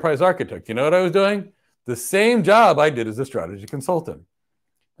as an enterprise architect. You know what I was doing? The same job I did as a strategy consultant.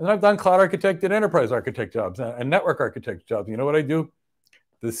 And I've done cloud architect and enterprise architect jobs and network architect jobs. You know what I do?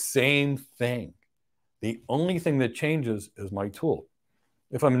 The same thing. The only thing that changes is my tool.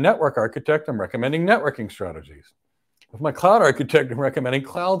 If I'm a network architect, I'm recommending networking strategies. If I'm a cloud architect, I'm recommending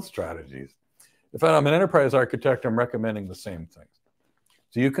cloud strategies. If I'm an enterprise architect, I'm recommending the same things.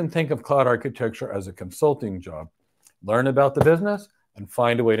 So you can think of cloud architecture as a consulting job. Learn about the business and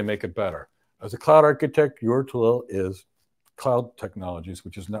find a way to make it better. As a cloud architect, your tool is cloud technologies,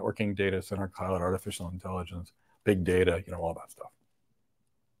 which is networking, data center, cloud, artificial intelligence, big data, all that stuff.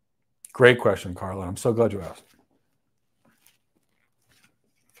 Great question, Carla. I'm so glad you asked.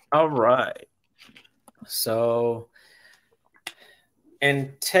 All right. So,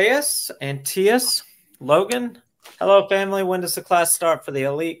 Antius, Logan, hello, family. When does the class start for the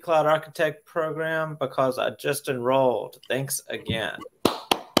Elite Cloud Architect program? Because I just enrolled. Thanks again.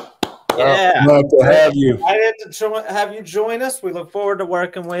 Yeah. Glad to have you. Excited to have you join us. We look forward to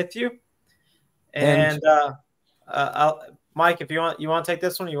working with you. And Mike, if you want to take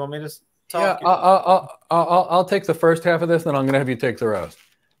this one, you want me to talk? Yeah, I'll take the first half of this, then I'm going to have you take the rest.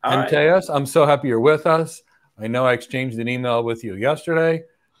 And Tejas, I'm so happy you're with us. I know I exchanged an email with you yesterday,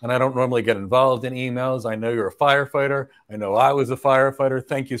 and I don't normally get involved in emails. I know you're a firefighter. I know I was a firefighter.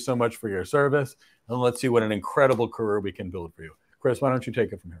 Thank you so much for your service. And let's see what an incredible career we can build for you. Chris, why don't you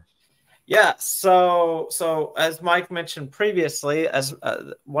take it from here? Yeah, so as Mike mentioned previously, as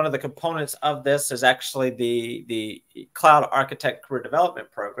one of the components of this is actually the Cloud Architect Career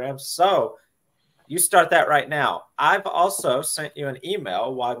Development Program. So you start that right now. I've also sent you an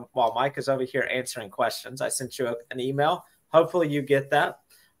email while Mike is over here answering questions. I sent you an email. Hopefully you get that.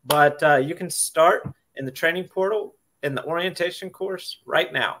 But you can start in the training portal in the orientation course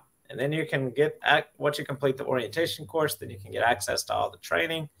right now. And then you can once you complete the orientation course, then you can get access to all the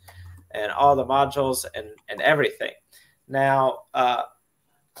training and all the modules and everything. Now,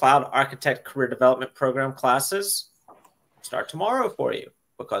 Cloud Architect Career Development Program classes start tomorrow for you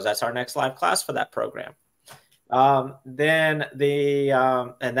because that's our next live class for that program. And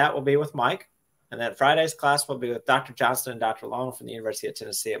that will be with Mike. And then Friday's class will be with Dr. Johnston and Dr. Long from the University of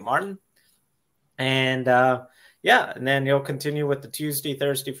Tennessee at Martin. And and then you'll continue with the Tuesday,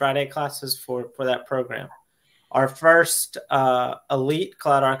 Thursday, Friday classes for that program. Our first elite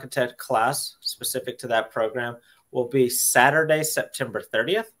Cloud Architect class specific to that program will be Saturday, September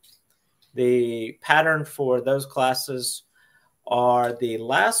 30th. The pattern for those classes are the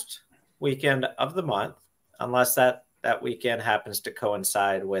last weekend of the month, unless that weekend happens to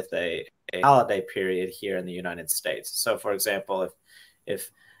coincide with a holiday period here in the United States. So, for example,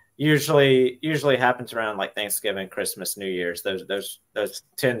 if usually happens around like Thanksgiving, Christmas, New Year's, those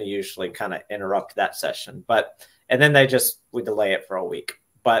tend to usually kind of interrupt that session. And then we delay it for a week.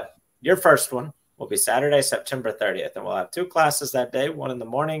 But your first one will be Saturday, September 30th. And we'll have two classes that day, one in the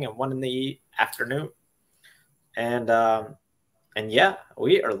morning and one in the afternoon. And yeah,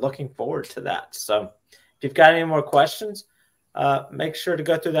 we are looking forward to that. So if you've got any more questions, make sure to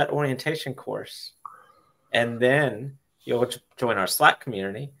go through that orientation course. And then you'll join our Slack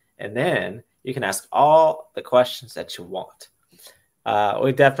community. And then you can ask all the questions that you want.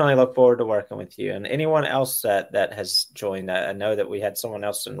 We definitely look forward to working with you. And anyone else that has joined, I know that we had someone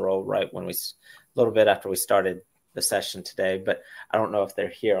else enroll right when a little bit after we started the session today, but I don't know if they're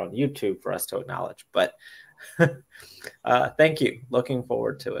here on YouTube for us to acknowledge. But thank you. Looking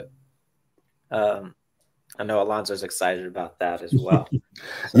forward to it. I know Alonzo's excited about that as well. So.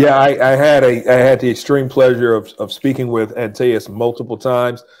 Yeah, I had the extreme pleasure of speaking with Antaeus multiple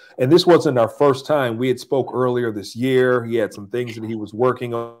times. And this wasn't our first time. We had spoke earlier this year. He had some things that he was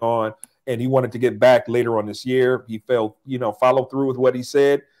working on, and he wanted to get back later on this year. He felt, follow through with what he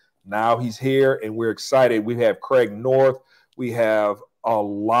said. Now he's here, and we're excited. We have Craig North. We have a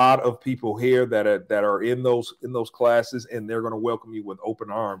lot of people here that are in those classes, and they're going to welcome you with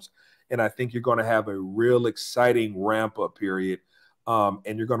open arms. And I think you're going to have a real exciting ramp-up period,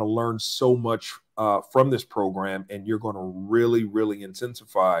 and you're going to learn so much from this program, and you're going to really, really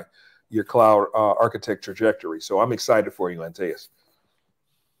intensify your cloud architect trajectory. So I'm excited for you, Antaeus.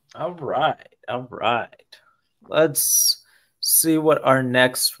 All right. Let's see what our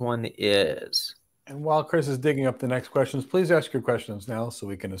next one is. And while Chris is digging up the next questions, please ask your questions now so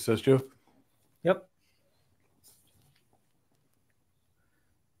we can assist you. Yep.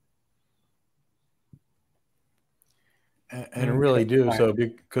 And really do so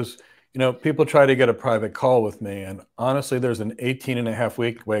because, people try to get a private call with me. And honestly, there's an 18.5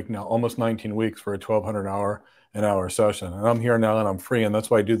 week now, almost 19 weeks for a 1,200 an hour session. And I'm here now and I'm free. And that's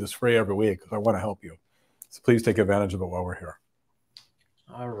why I do this free every week because I want to help you. So please take advantage of it while we're here.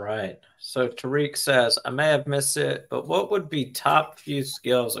 All right. So Tariq says, I may have missed it, but what would be top few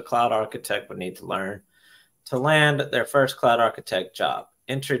skills a cloud architect would need to learn to land their first cloud architect job,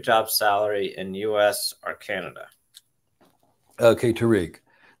 entry job salary in US or Canada? Okay, Tariq.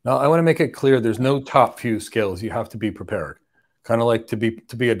 Now, I want to make it clear there's no top few skills. You have to be prepared. Kind of like to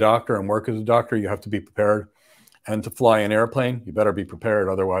be a doctor and work as a doctor, you have to be prepared. And to fly an airplane, you better be prepared.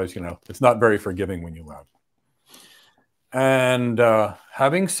 Otherwise, it's not very forgiving when you land. And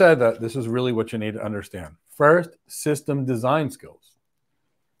having said that, this is really what you need to understand. First, system design skills.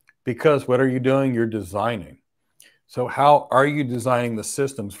 Because what are you doing? You're designing. So how are you designing the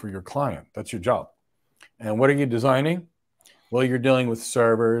systems for your client? That's your job. And what are you designing? Well, you're dealing with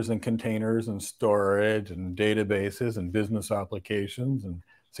servers and containers and storage and databases and business applications and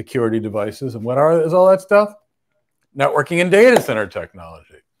security devices. And what is all that stuff? Networking and data center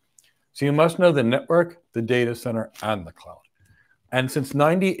technology. So you must know the network, the data center, and the cloud. And since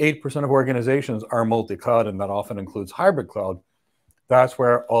 98% of organizations are multi-cloud, and that often includes hybrid cloud, that's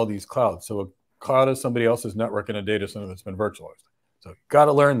where all these clouds. So a cloud is somebody else's network in a data center that's been virtualized. So got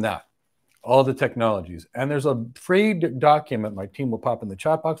to learn that, all the technologies. And there's a free document my team will pop in the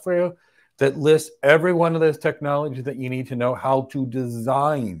chat box for you that lists every one of those technologies that you need to know how to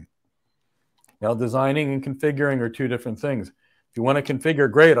design. Now, designing and configuring are two different things. If you want to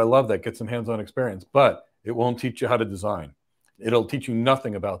configure, great, I love that, get some hands-on experience, but it won't teach you how to design. It'll teach you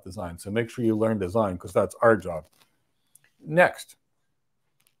nothing about design. So make sure you learn design, because that's our job. Next,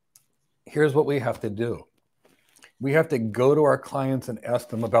 here's what we have to do. We have to go to our clients and ask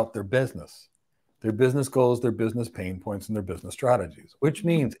them about their business goals, their business pain points, and their business strategies, which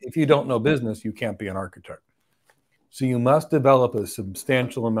means if you don't know business, you can't be an architect. So you must develop a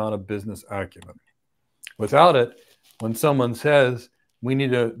substantial amount of business acumen. Without it, when someone says, we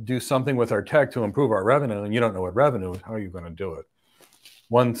need to do something with our tech to improve our revenue, and you don't know what revenue is, how are you going to do it?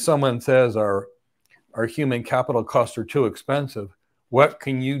 When someone says our human capital costs are too expensive, what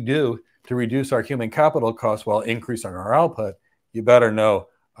can you do to reduce our human capital costs while increasing our output? You better know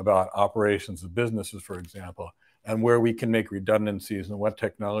about operations of businesses, for example, and where we can make redundancies and what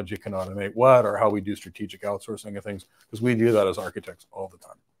technology can automate what, or how we do strategic outsourcing of things, because we do that as architects all the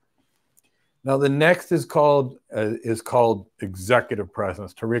time. Now, the next is called executive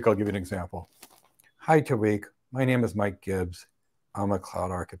presence. Tariq, I'll give you an example. Hi, Tariq. My name is Mike Gibbs. I'm a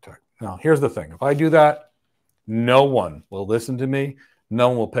cloud architect. Now, here's the thing. If I do that, no one will listen to me. No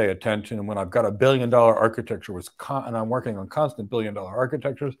one will pay attention. And when I've got a $1 billion architecture and I'm working on constant $1 billion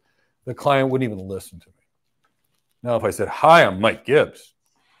architectures, the client wouldn't even listen to me. Now, if I said, hi, I'm Mike Gibbs,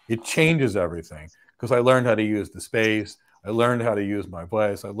 it changes everything, because I learned how to use the space. I learned how to use my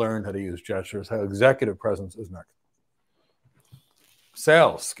voice. I learned how to use gestures. How executive presence is next.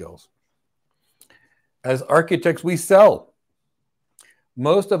 Sales skills. As architects, we sell.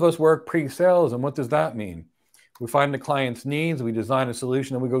 Most of us work pre-sales, and what does that mean? We find the client's needs, we design a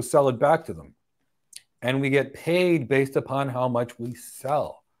solution, and we go sell it back to them. And we get paid based upon how much we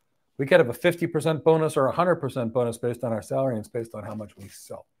sell. We could have a 50% bonus or a 100% bonus based on our salary, and it's based on how much we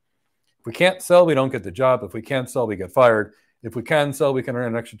sell. If we can't sell, we don't get the job. If we can't sell, we get fired. If we can sell, we can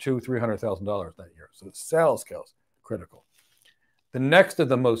earn an extra $200,000–300,000 that year. So sales skills, critical. The next of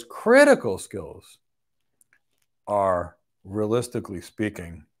the most critical skills are, realistically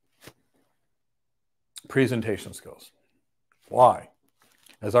speaking, presentation skills. Why?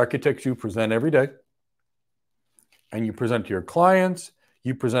 As architects, you present every day, and you present to your clients,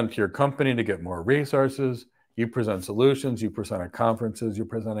 you present to your company to get more resources, you present solutions, you present at conferences, you're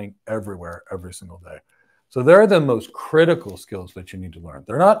presenting everywhere, every single day. So they're the most critical skills that you need to learn.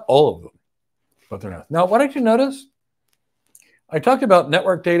 They're not all of them, but they're not. Now, what did you notice? I talked about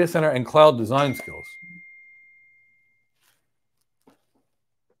network, data center, and cloud design skills.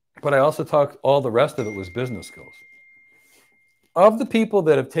 But I also talked, all the rest of it was business skills. Of the people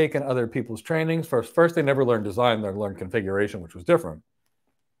that have taken other people's trainings, first they never learned design, they learned configuration, which was different.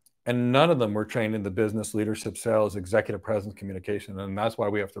 And none of them were trained in the business, leadership, sales, executive presence, communication, and that's why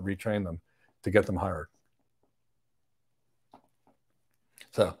we have to retrain them to get them hired.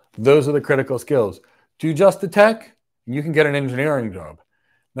 So those are the critical skills. Do just the tech, you can get an engineering job.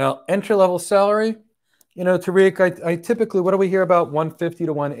 Now, entry-level salary, you know, Tariq, I typically, what do we hear about 150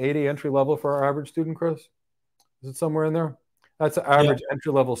 to 180 entry-level for our average student, Chris? Is it somewhere in there? That's the average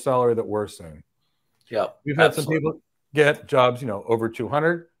entry-level salary that we're seeing. Yeah, we've had some people get jobs, you know, over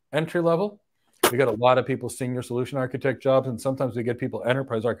 200 entry-level. We got a lot of people senior solution architect jobs, and sometimes we get people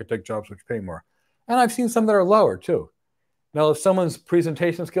enterprise architect jobs, which pay more. And I've seen some that are lower too. Now, if someone's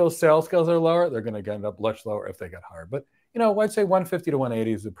presentation skills, sales skills are lower, they're going to end up much lower if they get hired. But, you know, I'd say 150 to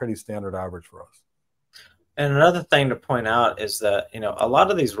 180 is a pretty standard average for us. And another thing to point out is that, you know, a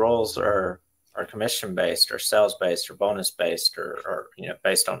lot of these roles are commission-based or sales-based or bonus-based or you know,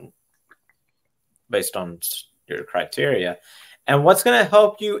 based on your criteria. And what's going to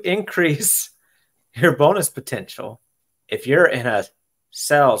help you increase your bonus potential if you're in a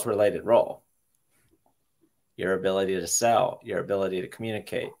sales-related role? Your ability to sell, your ability to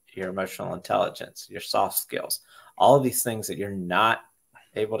communicate, your emotional intelligence, your soft skills, all of these things that you're not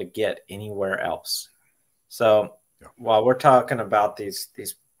able to get anywhere else. So while we're talking about these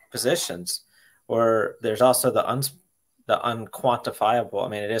positions, or there's also the unquantifiable. I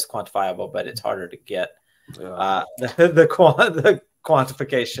mean, it is quantifiable, but it's harder to get the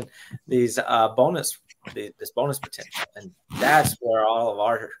quantification. These this bonus potential, and that's where all of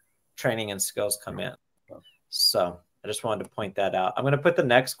our training and skills come in. So I just wanted to point that out. I'm going to put the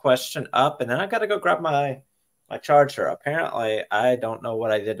next question up, and then I got to go grab my charger. Apparently, I don't know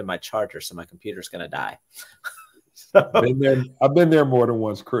what I did to my charger, so my computer's going to die. I've been there more than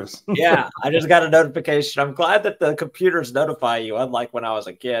once, Chris. Yeah, I just got a notification. I'm glad that the computers notify you, unlike when I was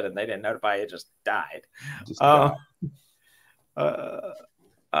a kid and they didn't notify you, it just died. All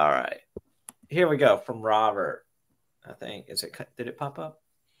right. Here we go from Robert. I think. Did it pop up?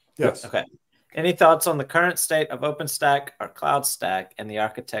 Yes. Okay. Any thoughts on the current state of OpenStack or Cloud Stack and the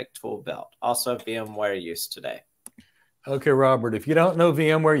Architect tool belt? Also, VMware use today. Okay, Robert, if you don't know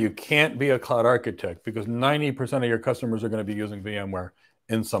VMware, you can't be a cloud architect because 90% of your customers are going to be using VMware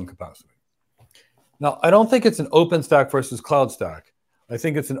in some capacity. Now, I don't think it's an OpenStack versus Cloud Stack. I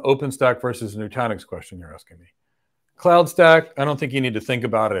think it's an OpenStack versus Nutanix question you're asking me. Cloud Stack, I don't think you need to think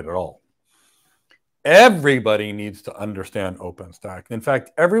about it at all. Everybody needs to understand OpenStack. In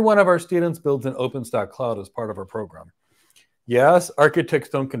fact, every one of our students builds an OpenStack cloud as part of our program. Yes, architects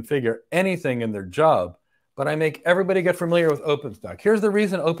don't configure anything in their job, but I make everybody get familiar with OpenStack. Here's the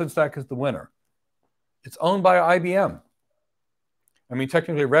reason OpenStack is the winner. It's owned by IBM. I mean,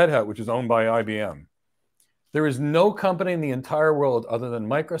 technically Red Hat, which is owned by IBM. There is no company in the entire world other than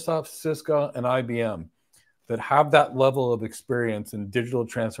Microsoft, Cisco, and IBM that have that level of experience in digital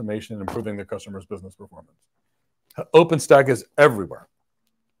transformation and improving their customers' business performance. OpenStack is everywhere.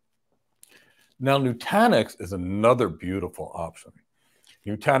 Now, Nutanix is another beautiful option.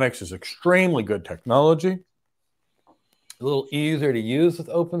 Nutanix is extremely good technology, a little easier to use with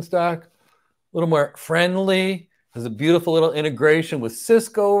OpenStack, a little more friendly, has a beautiful little integration with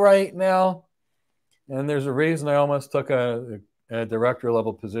Cisco right now. And there's a reason I almost took a director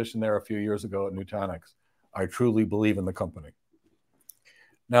level position there a few years ago at Nutanix. I truly believe in the company.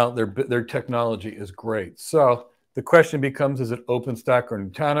 Now, their technology is great. So the question becomes, is it OpenStack or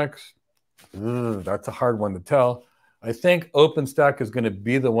Nutanix? That's a hard one to tell. I think OpenStack is going to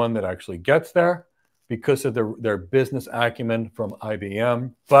be the one that actually gets there because of their business acumen from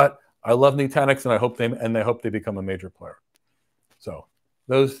IBM. But I love Nutanix, and I hope they become a major player. So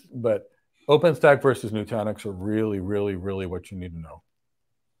but OpenStack versus Nutanix are really, really, really what you need to know.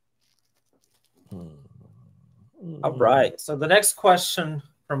 All right. So the next question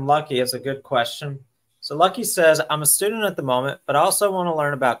from Lucky is a good question. So Lucky says, I'm a student at the moment, but I also want to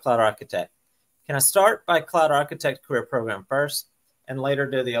learn about Cloud Architect. Can I start by Cloud Architect career program first and later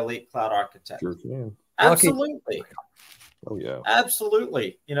do the Elite Cloud Architect? Sure can. Absolutely. Oh, yeah.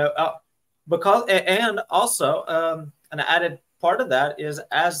 Absolutely. You know, because, and also an added part of that is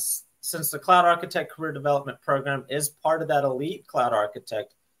since the Cloud Architect career development program is part of that Elite Cloud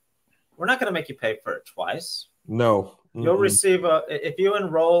Architect, we're not going to make you pay for it twice. No. You'll receive if you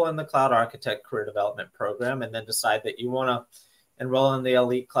enroll in the Cloud Architect career development program and then decide that you want to enroll in the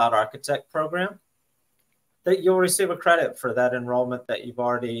Elite Cloud Architect program, that you'll receive a credit for that enrollment that you've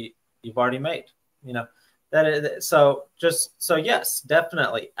already made. You know, so yes,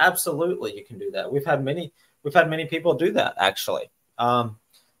 definitely, absolutely, you can do that. We've had many people do that actually.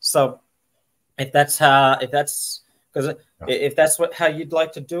 So if that's how you'd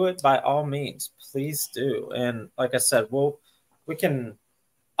like to do it, by all means, please do. And like I said, we can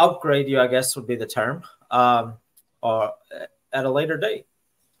upgrade you, I guess would be the term, or at a later date.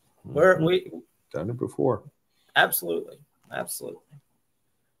 We done it before. Absolutely.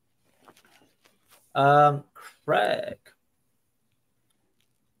 Craig,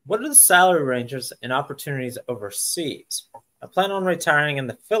 what are the salary ranges and opportunities overseas? I plan on retiring in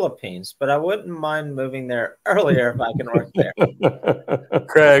the Philippines, but I wouldn't mind moving there earlier if I can work there.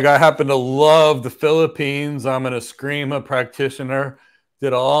 Craig, I happen to love the Philippines. I'm an Eskrima practitioner.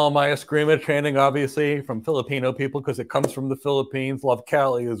 Did all my Eskrima training, obviously, from Filipino people because it comes from the Philippines. Love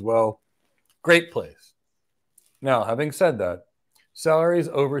Cali as well. Great place. Now, having said that, salaries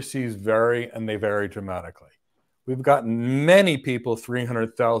overseas vary, and they vary dramatically. We've gotten many people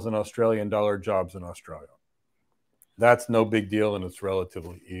 300,000 Australian dollar jobs in Australia. That's no big deal, and it's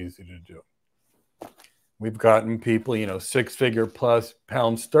relatively easy to do. We've gotten people, six-figure plus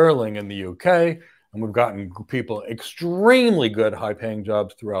pound sterling in the UK, and we've gotten people extremely good high-paying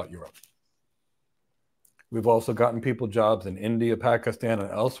jobs throughout Europe. We've also gotten people jobs in India, Pakistan,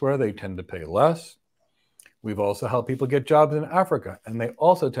 and elsewhere. They tend to pay less. We've also helped people get jobs in Africa, and they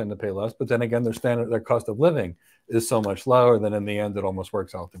also tend to pay less. But then again, their cost of living is so much lower that in the end, it almost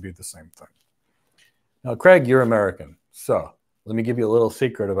works out to be the same thing. Now, Craig, you're American. So let me give you a little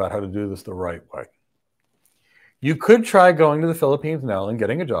secret about how to do this the right way. You could try going to the Philippines now and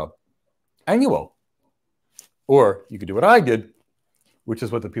getting a job, and you will. Or you could do what I did, which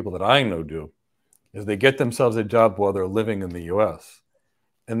is what the people that I know do, is they get themselves a job while they're living in the US.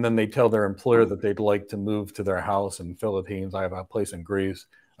 And then they tell their employer that they'd like to move to their house in Philippines. I have a place in Greece,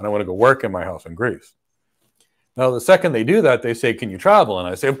 and I want to go work in my house in Greece. Now, the second they do that, they say, can you travel? And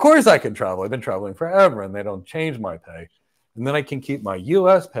I say, of course I can travel. I've been traveling forever, and they don't change my pay. And then I can keep my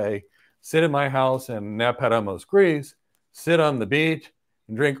US pay, sit in my house in Naparamos, Greece, sit on the beach,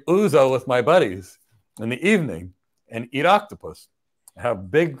 and drink ouzo with my buddies in the evening and eat octopus.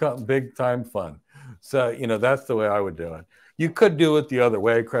 Have big time fun. So, you know, that's the way I would do it. You could do it the other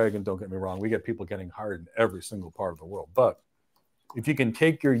way, Craig, and don't get me wrong, we get people getting hired in every single part of the world. But if you can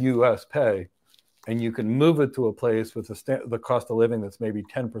take your US pay and you can move it to a place with the cost of living that's maybe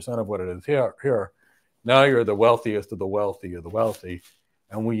 10% of what it is here, now you're the wealthiest of the wealthy of the wealthy.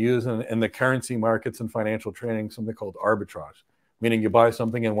 And we use in the currency markets and financial training something called arbitrage, meaning you buy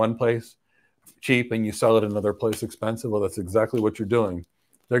something in one place cheap and you sell it another place expensive. Well, that's exactly what you're doing.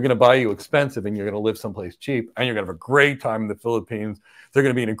 They're going to buy you expensive and you're going to live someplace cheap and you're going to have a great time in the Philippines. There's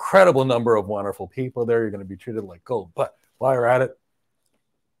going to be an incredible number of wonderful people there. You're going to be treated like gold. But while you're at it,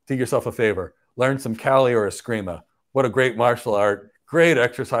 do yourself a favor. Learn some Kali or Eskrima. What a great martial art. Great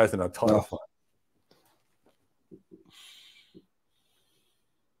exercise and a ton of fun.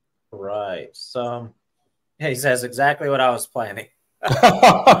 Right. So he says exactly what I was planning.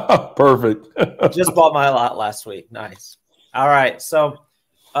 Perfect. Just bought my lot last week. Nice. All right. So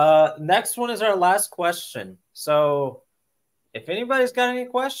next one is our last question. So if anybody's got any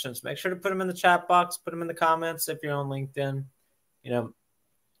questions, make sure to put them in the chat box, put them in the comments if you're on LinkedIn. You know,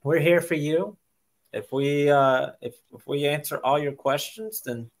 we're here for you. If we answer all your questions,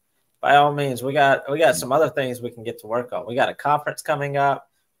 then by all means, we got some other things we can get to work on. We got a conference coming up.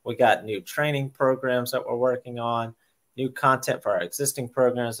 We got new training programs that we're working on, new content for our existing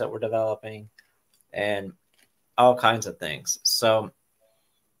programs that we're developing, and all kinds of things. So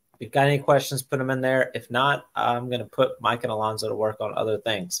if you've got any questions, put them in there. If not, I'm going to put Mike and Alonzo to work on other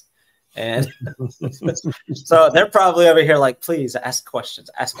things. And so they're probably over here like, please ask questions.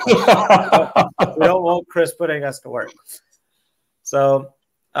 Ask questions. We don't want Chris putting us to work. So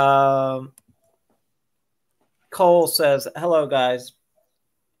Cole says, hello, guys.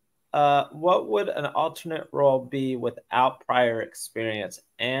 What would an alternate role be without prior experience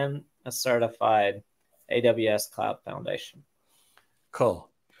and a certified AWS Cloud Foundation? Cool.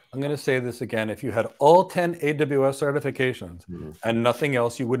 I'm going to say this again. If you had all 10 AWS certifications and nothing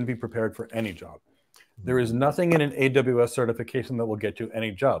else, you wouldn't be prepared for any job. There is nothing in an AWS certification that will get you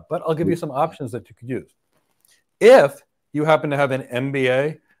any job, but I'll give you some options that you could use. If you happen to have an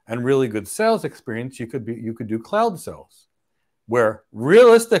MBA and really good sales experience, you could do cloud sales, where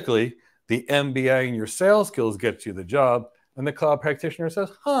realistically the MBA and your sales skills get you the job, and the cloud practitioner says,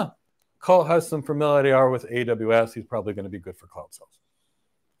 Cole has some familiarity with AWS. He's probably going to be good for cloud sales.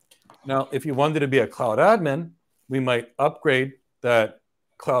 Now, if you wanted to be a cloud admin, we might upgrade that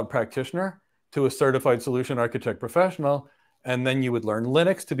cloud practitioner to a certified solution architect professional, and then you would learn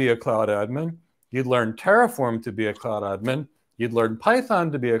Linux to be a cloud admin. You'd learn Terraform to be a cloud admin. You'd learn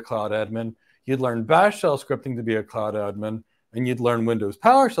Python to be a cloud admin. You'd learn Bash shell scripting to be a cloud admin, and you'd learn Windows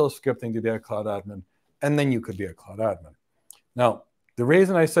PowerShell scripting to be a cloud admin, and then you could be a cloud admin. Now, the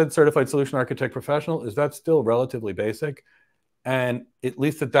reason I said certified solution architect professional is that's still relatively basic. And at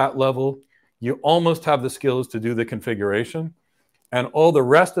least at that level, you almost have the skills to do the configuration. And all the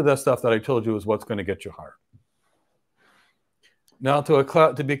rest of the stuff that I told you is what's going to get you hired. Now,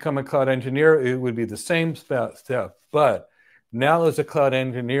 to become a cloud engineer, it would be the same step. But now as a cloud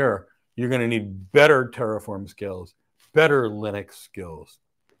engineer, you're going to need better Terraform skills, better Linux skills,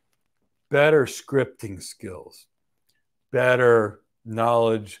 better scripting skills, better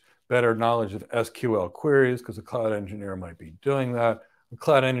knowledge of SQL queries, because a cloud engineer might be doing that. A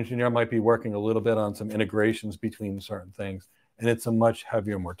cloud engineer might be working a little bit on some integrations between certain things, and it's a much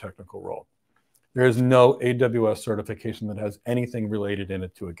heavier, more technical role. There is no AWS certification that has anything related in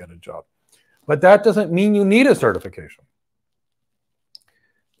it to get a job. But that doesn't mean you need a certification.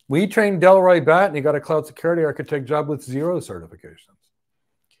 We trained Delroy Batt, and he got a cloud security architect job with 0 certifications.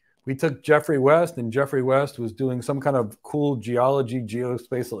 We took Jeffrey West, and Jeffrey West was doing some kind of cool geology,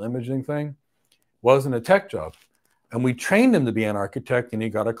 geospatial imaging thing. Wasn't a tech job. And we trained him to be an architect, and he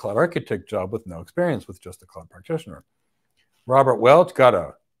got a cloud architect job with no experience, with just a cloud practitioner. Robert Welch got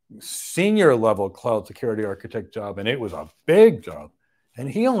a senior level cloud security architect job, and it was a big job. And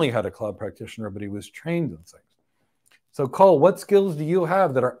he only had a cloud practitioner, but he was trained in things. So Cole, what skills do you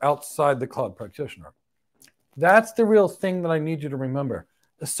have that are outside the cloud practitioner? That's the real thing that I need you to remember.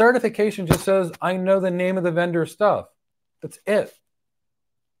 The certification just says, I know the name of the vendor stuff. That's it.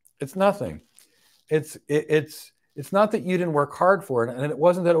 It's nothing. It's not that you didn't work hard for it, and it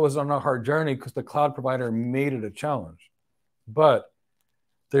wasn't that it was on a hard journey because the cloud provider made it a challenge. But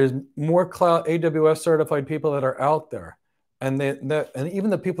there's more cloud AWS certified people that are out there. And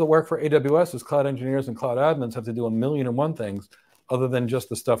even the people that work for AWS as cloud engineers and cloud admins have to do 1,000,001 things other than just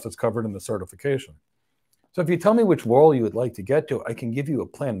the stuff that's covered in the certification. So if you tell me which role you would like to get to, I can give you a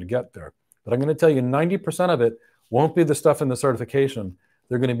plan to get there. But I'm going to tell you 90% of it won't be the stuff in the certification.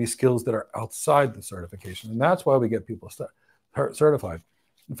 They're going to be skills that are outside the certification. And that's why we get people certified.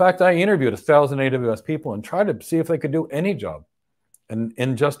 In fact, I interviewed 1,000 AWS people and tried to see if they could do any job. And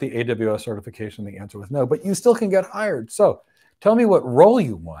in just the AWS certification, the answer was no. But you still can get hired. So tell me what role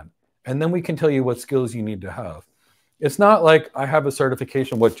you want, and then we can tell you what skills you need to have. It's not like I have a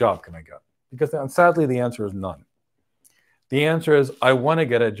certification, what job can I get? Because sadly, the answer is none. The answer is, I want to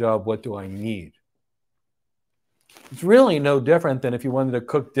get a job, what do I need? It's really no different than if you wanted to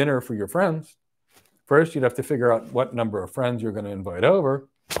cook dinner for your friends. First, you'd have to figure out what number of friends you're going to invite over.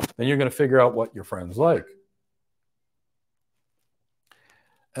 Then you're going to figure out what your friends like.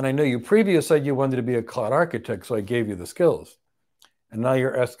 And I know you previously said you wanted to be a cloud architect, so I gave you the skills. And now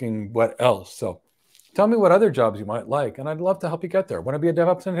you're asking what else. So tell me what other jobs you might like, and I'd love to help you get there. Want to be a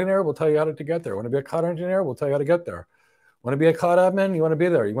DevOps engineer? We'll tell you how to get there. Want to be a cloud engineer? We'll tell you how to get there. Want to be a cloud admin? You want to be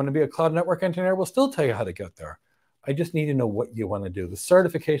there. You want to be a cloud network engineer? We'll still tell you how to get there. I just need to know what you want to do. The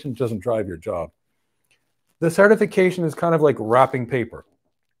certification doesn't drive your job. The certification is kind of like wrapping paper.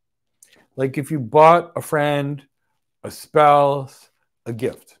 Like if you bought a friend, a spouse, a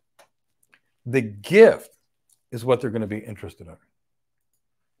gift. The gift is what they're going to be interested in.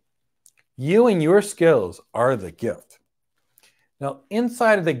 You and your skills are the gift. Now,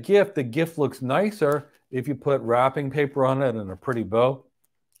 inside of the gift looks nicer if you put wrapping paper on it and a pretty bow.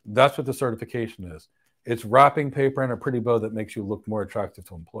 That's what the certification is. It's wrapping paper and a pretty bow that makes you look more attractive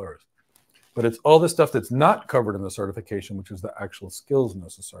to employers. But it's all the stuff that's not covered in the certification, which is the actual skills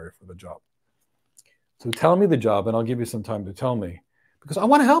necessary for the job. So tell me the job, and I'll give you some time to tell me, because I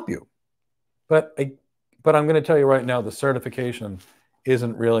want to help you. But I'm going to tell you right now, the certification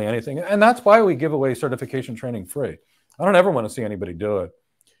isn't really anything. And that's why we give away certification training free. I don't ever want to see anybody do it.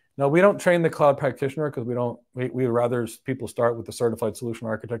 No, we don't train the cloud practitioner because we'd rather people start with the certified solution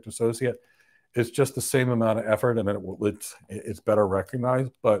architect associate. It's just the same amount of effort, and it's better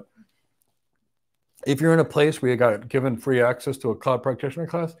recognized. But if you're in a place where you got given free access to a cloud practitioner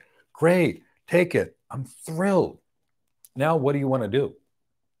class, great, take it. I'm thrilled. Now, what do you want to do?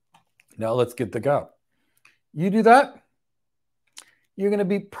 Now let's get the gap. You do that, you're going to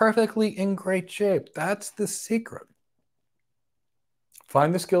be perfectly in great shape. That's the secret.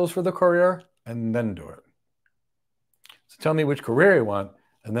 Find the skills for the career and then do it. So tell me which career you want,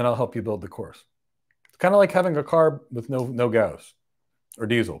 and then I'll help you build the course. It's kind of like having a car with no gas or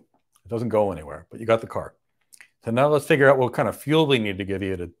diesel. It doesn't go anywhere, but you got the car. So now let's figure out what kind of fuel we need to give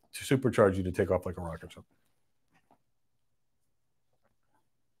you to supercharge you to take off like a rocket ship.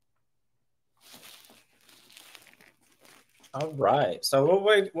 All right. So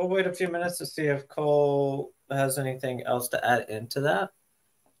we'll wait a few minutes to see if Cole has anything else to add into that.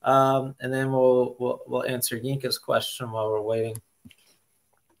 And then we'll answer Yinka's question while we're waiting.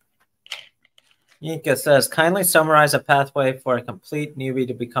 Yinka says, kindly summarize a pathway for a complete newbie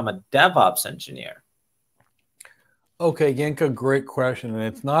to become a DevOps engineer. Okay, Yinka, great question. And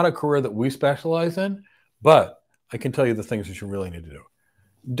it's not a career that we specialize in, but I can tell you the things that you really need to do.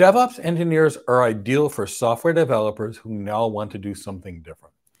 DevOps engineers are ideal for software developers who now want to do something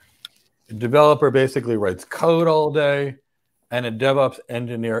different. A developer basically writes code all day, and a DevOps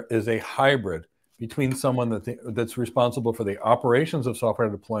engineer is a hybrid between someone that's responsible for the operations of software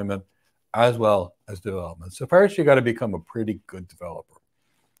deployment as well as development. So first, you got to become a pretty good developer.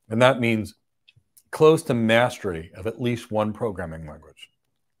 And that means close to mastery of at least one programming language.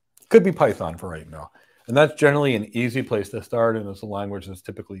 Could be Python for right now. And that's generally an easy place to start, and it's a language that's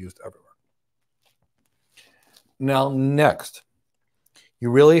typically used everywhere. Now, next,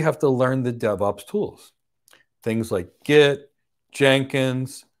 you really have to learn the DevOps tools. Things like Git,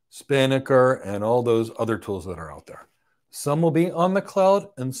 Jenkins, Spinnaker, and all those other tools that are out there. Some will be on the cloud,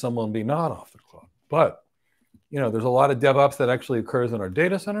 and some will be not off the cloud. But, there's a lot of DevOps that actually occurs in our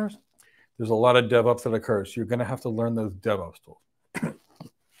data centers. There's a lot of DevOps that occurs. So you're going to have to learn those DevOps tools.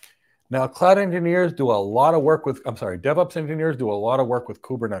 Now, cloud engineers do a lot of work with, DevOps engineers do a lot of work with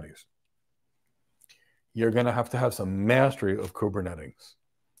Kubernetes. You're going to have some mastery of Kubernetes.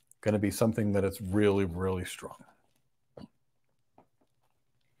 Going to be something that is really, really strong.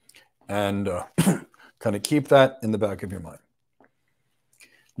 And kind of keep that in the back of your mind.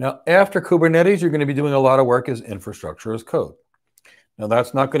 Now, after Kubernetes, you're going to be doing a lot of work as infrastructure as code. Now,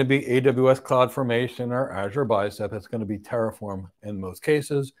 that's not going to be AWS CloudFormation or Azure Bicep. It's going to be Terraform in most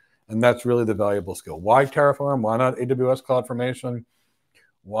cases. And that's really the valuable skill. Why Terraform? Why not AWS CloudFormation?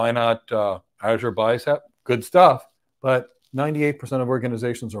 Why not Azure Bicep? Good stuff, but 98% of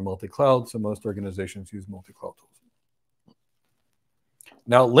organizations are multi-cloud, so most organizations use multi-cloud tools.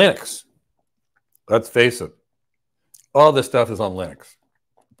 Now, Linux, let's face it, all this stuff is on Linux.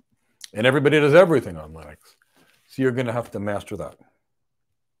 And everybody does everything on Linux. So you're going to have to master that.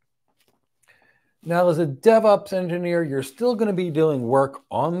 Now, as a DevOps engineer, you're still going to be doing work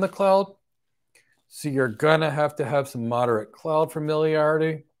on the cloud. So you're going to have some moderate cloud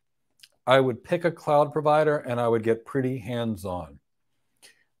familiarity. I would pick a cloud provider and I would get pretty hands-on.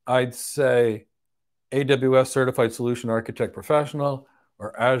 I'd say AWS Certified Solution Architect Professional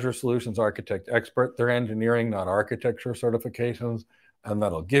or Azure Solutions Architect Expert. They're engineering, not architecture certifications, and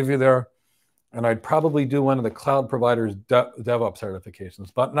that'll give you there. And I'd probably do one of the cloud providers' DevOps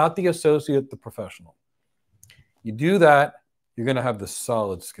certifications, but not the associate, the professional. You do that, you're going to have the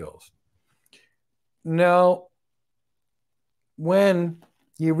solid skills. Now, when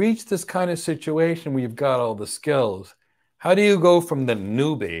you reach this kind of situation where you've got all the skills, how do you go from the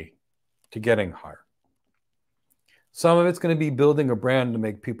newbie to getting hired? Some of it's going to be building a brand to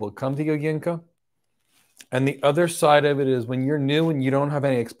make people come to you, Yinka. And the other side of it is when you're new and you don't have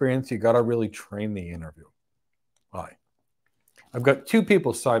any experience, you got to really train the interview. Why? I've got two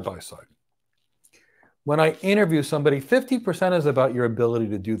people side by side. When I interview somebody, 50% is about your ability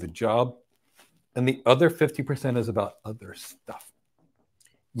to do the job, and the other 50% is about other stuff.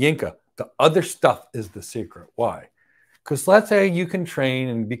 Yinka, the other stuff is the secret. Why? Because let's say you can train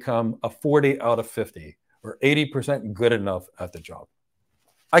and become a 40 out of 50 or 80% good enough at the job.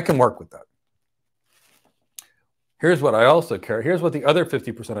 I can work with that. Here's what I also care. Here's what the other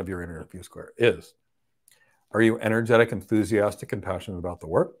 50% of your interview score is. Are you energetic, enthusiastic, and passionate about the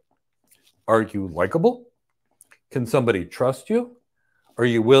work? Are you likable? Can somebody trust you? Are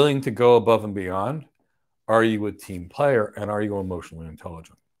you willing to go above and beyond? Are you a team player? And are you emotionally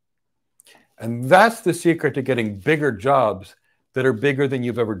intelligent? And that's the secret to getting bigger jobs that are bigger than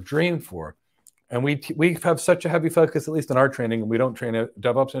you've ever dreamed for. And we have such a heavy focus, at least in our training, and we don't train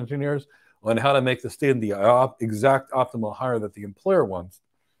DevOps engineers on how to make the student the exact optimal hire that the employer wants.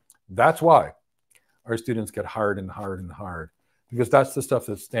 That's why our students get hired and hired and hired, because that's the stuff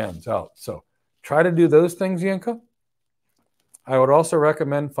that stands out. So try to do those things, Yinka. I would also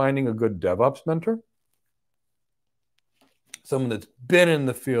recommend finding a good DevOps mentor, someone that's been in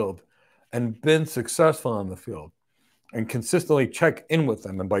the field and been successful in the field, and consistently check in with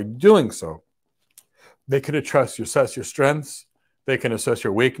them. And by doing so, they can assess your strengths, they can assess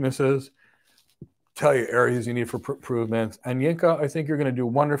your weaknesses, tell you areas you need for improvements. And Yinka, I think you're going to do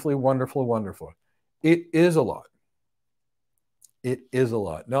wonderfully, wonderfully, wonderfully. It is a lot. It is a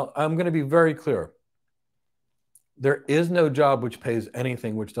lot. Now, I'm going to be very clear. There is no job which pays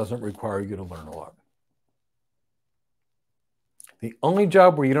anything which doesn't require you to learn a lot. The only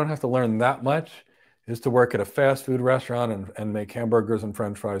job where you don't have to learn that much is to work at a fast food restaurant and make hamburgers and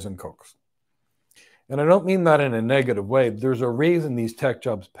French fries and Cokes. And I don't mean that in a negative way. There's a reason these tech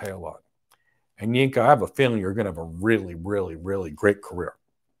jobs pay a lot. And Yinka, I have a feeling you're going to have a really, really, really great career.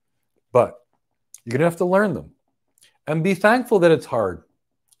 But you're going to have to learn them. And be thankful that it's hard.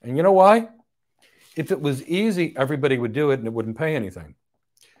 And you know why? If it was easy, everybody would do it and it wouldn't pay anything.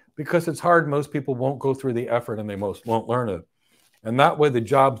 Because it's hard, most people won't go through the effort and they most won't learn it. And that way, the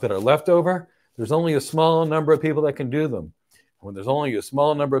jobs that are left over, there's only a small number of people that can do them. When there's only a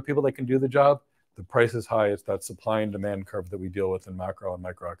small number of people that can do the job, the price is high. It's that supply and demand curve that we deal with in macro and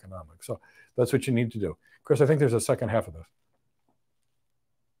microeconomics. So that's what you need to do. Chris, I think there's a second half of this.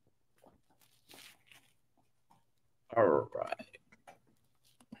 All right.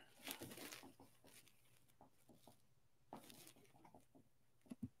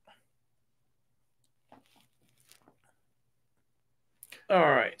 All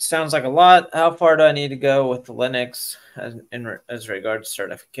right. Sounds like a lot. How far do I need to go with the Linux as regards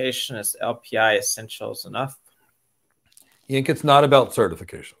certification? Is LPI Essentials enough? Yink, it's not about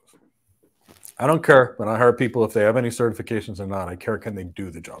certifications. I don't care when I hire people if they have any certifications or not. I care, can they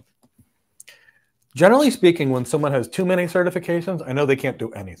do the job? Generally speaking, when someone has too many certifications, I know they can't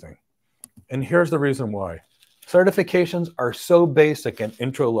do anything. And here's the reason why. Certifications are so basic and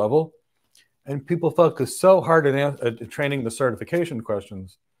intro level, and people focus so hard at training the certification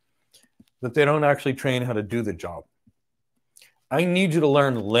questions that they don't actually train how to do the job. I need you to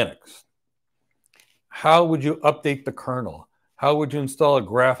learn Linux. How would you update the kernel? How would you install a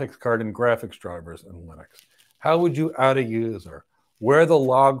graphics card and graphics drivers in Linux? How would you add a user? Where are the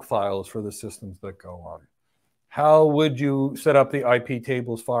log files for the systems that go on? How would you set up the IP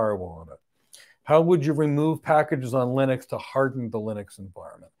tables firewall on it? How would you remove packages on Linux to harden the Linux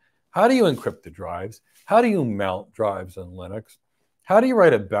environment? How do you encrypt the drives? How do you mount drives in Linux? How do you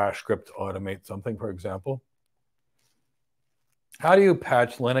write a bash script to automate something, for example? How do you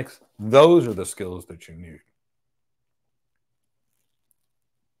patch Linux? Those are the skills that you need.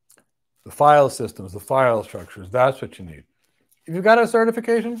 The file systems, the file structures, that's what you need. If you've got a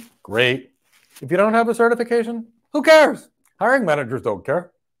certification, great. If you don't have a certification, who cares? Hiring managers don't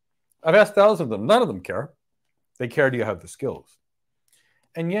care. I've asked thousands of them. None of them care. They care, do you have the skills?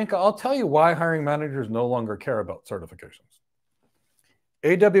 And Yanka, I'll tell you why hiring managers no longer care about certifications.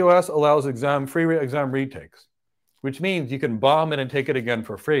 AWS allows free exam retakes, which means you can bomb it and take it again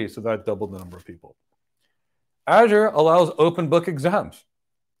for free, so that doubled the number of people. Azure allows open book exams.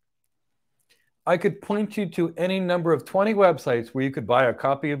 I could point you to any number of 20 websites where you could buy a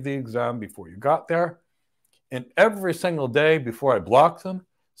copy of the exam before you got there. And every single day before I block them,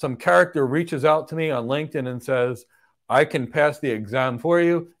 some character reaches out to me on LinkedIn and says, I can pass the exam for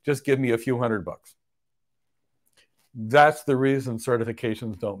you, just give me a few $100. That's the reason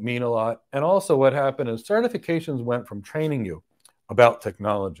certifications don't mean a lot. And also what happened is certifications went from training you about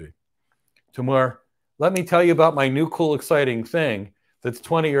technology to more, let me tell you about my new cool exciting thing that's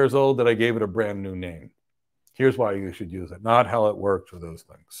 20 years old that I gave it a brand new name. Here's why you should use it, not how it works or those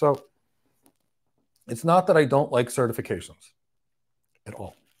things. So it's not that I don't like certifications at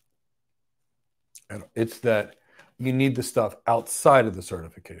all. And it's that you need the stuff outside of the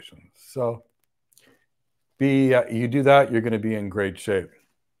certification. So you do that, you're going to be in great shape.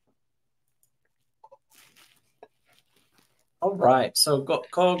 All right. So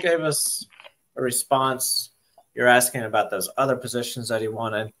Cole gave us a response. You're asking about those other positions that he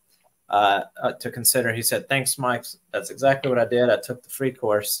wanted to consider. He said, thanks, Mike. That's exactly what I did. I took the free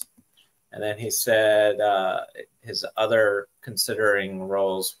course. And then he said his other considering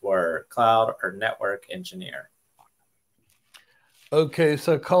roles were cloud or network engineer. Okay,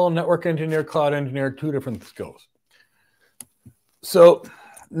 so call network engineer, cloud engineer, two different skills. So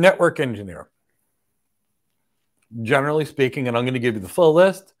network engineer, generally speaking, and I'm going to give you the full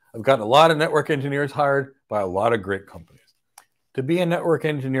list, I've gotten a lot of network engineers hired by a lot of great companies. To be a network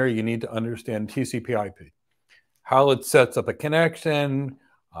engineer, you need to understand TCP/IP, how it sets up a connection,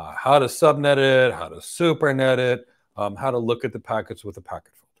 how to subnet it, how to supernet it, how to look at the packets with a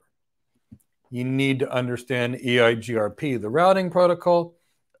packet filter. You need to understand EIGRP, the routing protocol,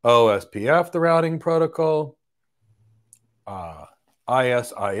 OSPF, the routing protocol,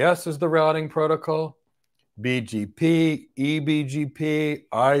 ISIS is the routing protocol, BGP, EBGP,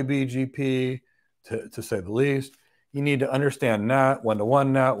 IBGP, to say the least. You need to understand NAT,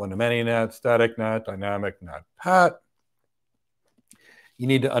 one-to-one NAT, one-to-many NAT, static NAT, dynamic NAT, PAT. You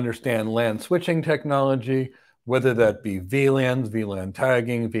need to understand LAN switching technology, whether that be VLANs, VLAN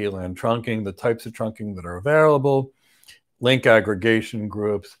tagging, VLAN trunking, the types of trunking that are available, link aggregation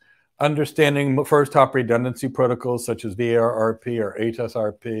groups, understanding first hop redundancy protocols such as VRRP or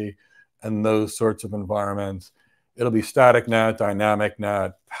HSRP and those sorts of environments. It'll be static NAT, dynamic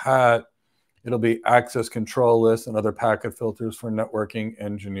NAT, PAT. It'll be access control lists and other packet filters for networking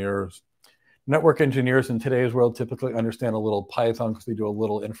engineers. Network engineers in today's world typically understand a little Python because they do a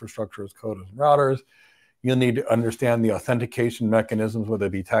little infrastructure as code and routers. You'll need to understand the authentication mechanisms, whether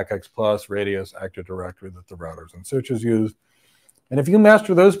it be TACX+, Radius, Active Directory that the routers and switches use. And if you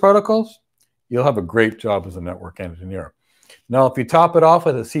master those protocols, you'll have a great job as a network engineer. Now, if you top it off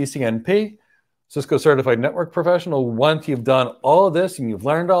with a CCNP, Cisco Certified Network Professional, once you've done all of this and you've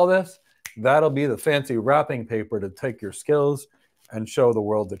learned all this, that'll be the fancy wrapping paper to take your skills and show the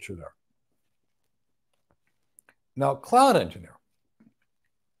world that you're there. Now, cloud engineer.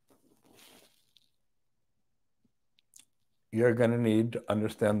 You're going to need to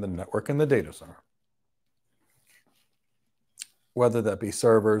understand the network and the data center. Whether that be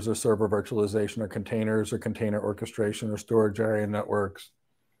servers or server virtualization or containers or container orchestration or storage area networks.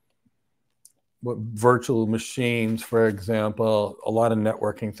 What virtual machines, for example, a lot of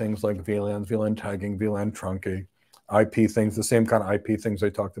networking things like VLANs, VLAN tagging, VLAN trunking, IP things, the same kind of IP things I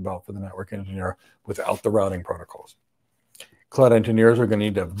talked about for the network engineer without the routing protocols. Cloud engineers are going to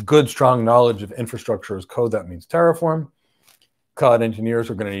need to have good, strong knowledge of infrastructure as code. That means Terraform. Cloud engineers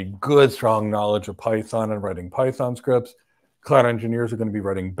are going to need good, strong knowledge of Python and writing Python scripts. Cloud engineers are going to be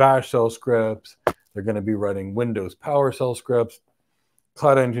writing Bash shell scripts. They're going to be writing Windows PowerShell scripts.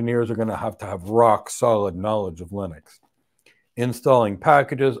 Cloud engineers are going to have rock solid knowledge of Linux. Installing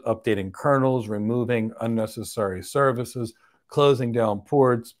packages, updating kernels, removing unnecessary services, closing down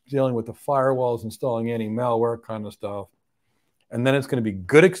ports, dealing with the firewalls, installing anti-malware kind of stuff. And then it's going to be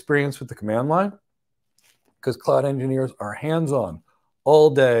good experience with the command line because cloud engineers are hands-on all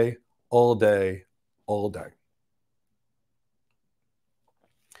day, all day, all day.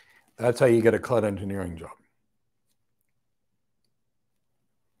 That's how you get a cloud engineering job.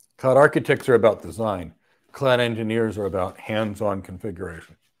 Cloud architects are about design. cloud engineers are about hands-on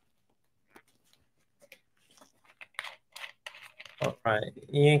configuration. All right.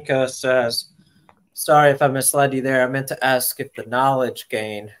 Yinka says, sorry if I misled you there. I meant to ask if the knowledge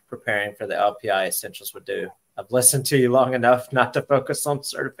gain preparing for the LPI Essentials would do. I've listened to you long enough not to focus on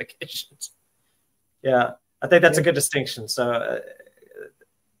certifications. Yeah, I think that's a good distinction. So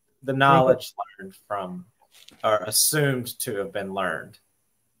the knowledge learned from, or assumed to have been learned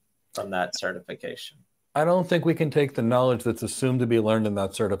from that certification. I don't think we can take the knowledge that's assumed to be learned in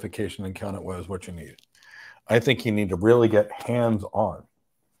that certification and count it as what you need. I think you need to really get hands-on.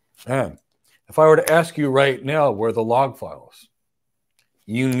 And if I were to ask you right now where the log file is,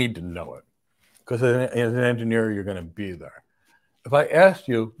 you need to know it. Because as an engineer, you're going to be there. If I asked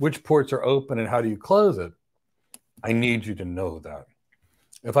you which ports are open and how do you close it, I need you to know that.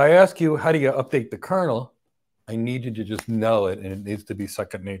 If I ask you how do you update the kernel, I need you to just know it, and it needs to be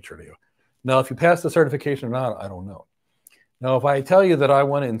second nature to you. Now, if you pass the certification or not, I don't know. Now, if I tell you that I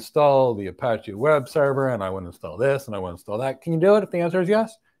want to install the Apache web server and I want to install this and I want to install that, can you do it? If the answer is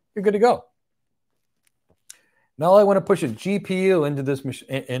yes, you're good to go. Now I want to push a GPU into this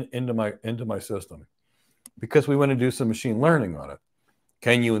into my system because we want to do some machine learning on it.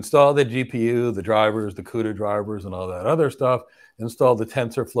 Can you install the GPU, the drivers, the CUDA drivers, and all that other stuff? Install the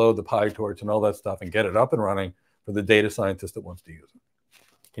TensorFlow, the PyTorch, and all that stuff, and get it up and running for the data scientist that wants to use it.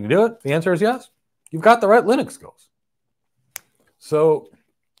 Can you do it? The answer is yes. You've got the right Linux skills. So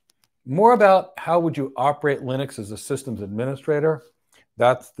more about how would you operate Linux as a systems administrator.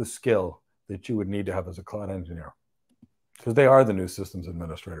 That's the skill that you would need to have as a cloud engineer, because they are the new systems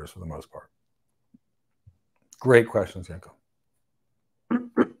administrators for the most part. Great questions, Yinka.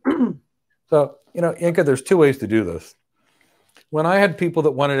 So, Yinka, there's two ways to do this. When I had people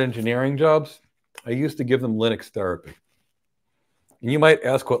that wanted engineering jobs, I used to give them Linux therapy. And you might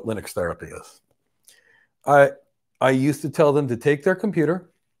ask what Linux therapy is. I used to tell them to take their computer.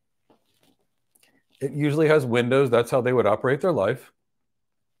 It usually has Windows. That's how they would operate their life.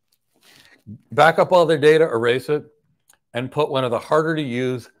 Back up all their data, erase it, and put one of the harder to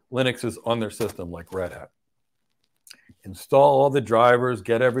use Linuxes on their system, like Red Hat. Install all the drivers,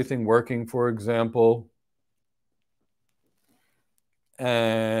 get everything working, for example,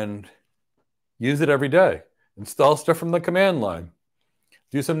 and use it every day. Install stuff from the command line.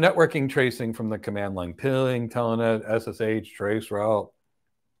 Do some networking tracing from the command line, ping, telnet, SSH, trace route.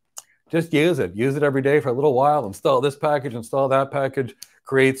 Just use it. Use it every day for a little while. Install this package, install that package,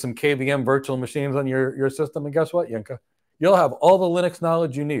 create some KVM virtual machines on your system. And guess what, Yinka? You'll have all the Linux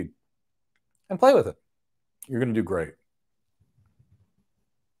knowledge you need. And play with it. You're going to do great.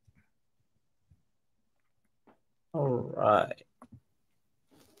 All right.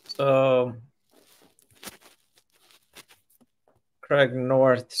 So Craig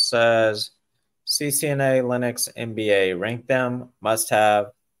North says, CCNA, Linux, MBA, rank them, must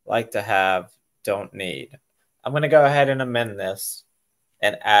have, like to have, don't need. I'm going to go ahead and amend this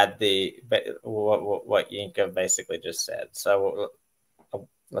and add what Yinka basically just said. So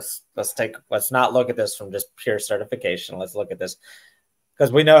let's not look at this from just pure certification. Let's look at this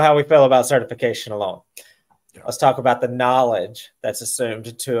because we know how we feel about certification alone. Yeah. Let's talk about the knowledge that's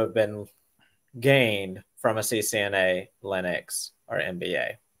assumed to have been gained from a CCNA, Linux, or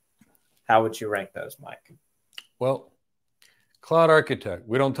MBA. How would you rank those, Mike? Well, cloud architect,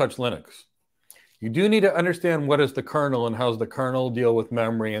 we don't touch Linux. You do need to understand what is the kernel and how's the kernel deal with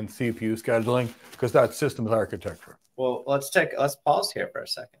memory and CPU scheduling, because that's systems architecture. Well, let's pause here for a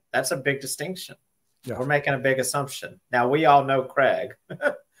second. That's a big distinction. Yeah. We're making a big assumption. Now, we all know Craig,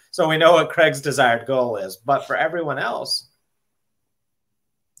 so we know what Craig's desired goal is. But for everyone else,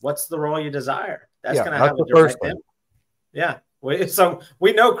 what's the role you desire? That's going to have a direct impact. Yeah. So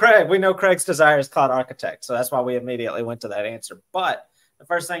we know Craig. We know Craig's desire is cloud architect. So that's why we immediately went to that answer. But the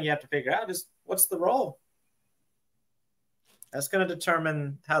first thing you have to figure out is what's the role? That's going to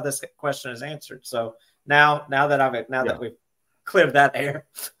determine how this question is answered. So now that we've cleared that air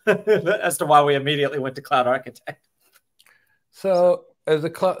as to why we immediately went to cloud architect. So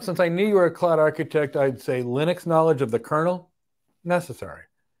since I knew you were a cloud architect, I'd say Linux knowledge of the kernel, necessary.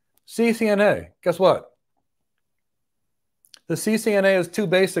 CCNA, guess what? The CCNA is too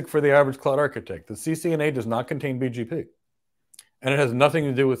basic for the average cloud architect. The CCNA does not contain BGP, and it has nothing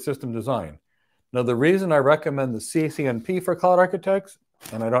to do with system design. Now, the reason I recommend the CCNP for cloud architects,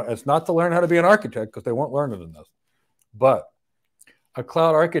 and it's not to learn how to be an architect because they won't learn it in this, but a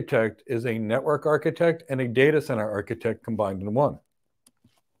cloud architect is a network architect and a data center architect combined in one.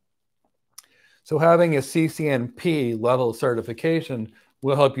 So having a CCNP level certification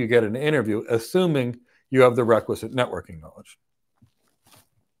will help you get an interview, assuming you have the requisite networking knowledge.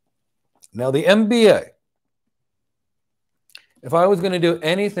 Now, the MBA. If I was going to do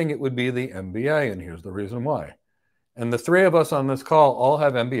anything, it would be the MBA, and here's the reason why. And the three of us on this call all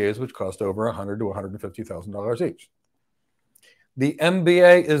have MBAs, which cost over $100,000 to $150,000 each. The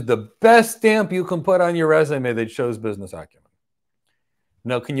MBA is the best stamp you can put on your resume that shows business acumen.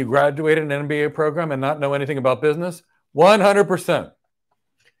 Now, can you graduate in an MBA program and not know anything about business? 100%.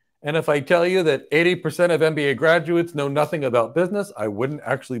 And if I tell you that 80% of MBA graduates know nothing about business, I wouldn't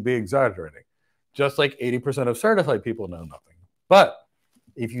actually be exaggerating. Just like 80% of certified people know nothing. But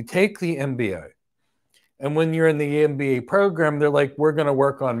if you take the MBA, and when you're in the MBA program, they're like, we're going to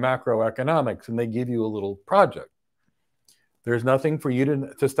work on macroeconomics, and they give you a little project. There's nothing for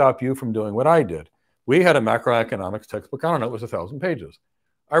you to stop you from doing what I did. We had a macroeconomics textbook. I don't know, it was 1,000 pages.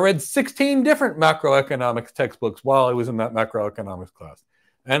 I read 16 different macroeconomics textbooks while I was in that macroeconomics class,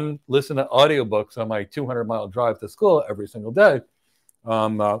 and listened to audiobooks on my 200-mile drive to school every single day.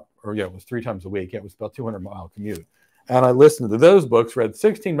 It was 3 times a week. It was about 200-mile commute. And I listened to those books, read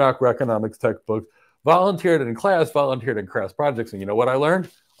 16 macroeconomics textbooks, volunteered in class, volunteered in class projects. And you know what I learned?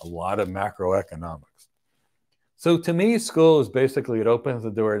 A lot of macroeconomics. So to me, school is basically, it opens the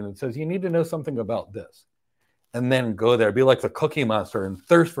door and it says, you need to know something about this. And then go there. Be like the Cookie Monster and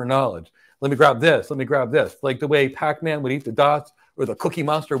thirst for knowledge. Let me grab this. Let me grab this. Like the way Pac-Man would eat the dots, or the Cookie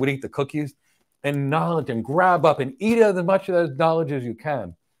Monster would eat the cookies. And knowledge, and grab up and eat as much of that knowledge as you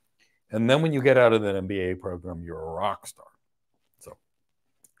can. And then when you get out of that MBA program, you're a rock star. So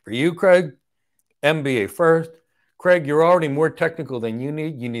for you, Craig, MBA first. Craig, you're already more technical than you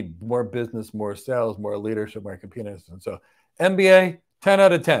need. You need more business, more sales, more leadership, more computer science. So MBA, 10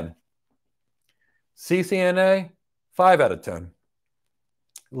 out of 10. CCNA, 5 out of 10.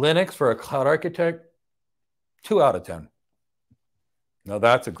 Linux for a cloud architect, 2 out of 10. Now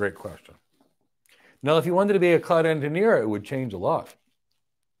that's a great question. Now, if you wanted to be a cloud engineer, it would change a lot.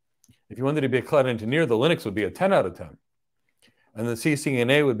 If you wanted to be a cloud engineer, the Linux would be a 10 out of 10. And the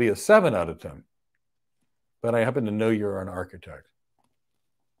CCNA would be a 7 out of 10. But I happen to know you're an architect.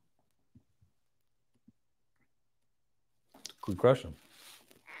 Good question.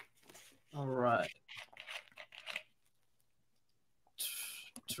 All right.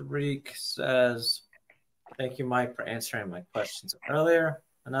 Tariq says, thank you, Mike, for answering my questions earlier.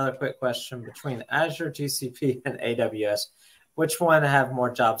 Another quick question. Between Azure, GCP, and AWS, which one have more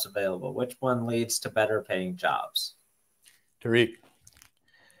jobs available? Which one leads to better paying jobs? Tariq,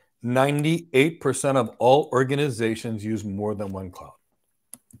 98% of all organizations use more than one cloud.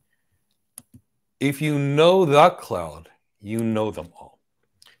 If you know the cloud, you know them all.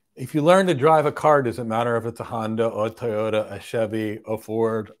 If you learn to drive a car, does it matter if it's a Honda, a Toyota, a Chevy, a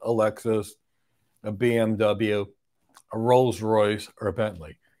Ford, a Lexus, a BMW, a Rolls-Royce, or a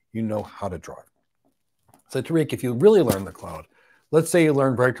Bentley? You know how to drive. So Tariq, if you really learn the cloud, let's say you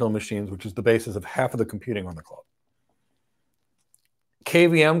learn virtual machines, which is the basis of half of the computing on the cloud.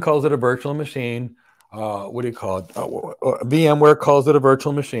 KVM calls it a virtual machine. What do you call it? VMware calls it a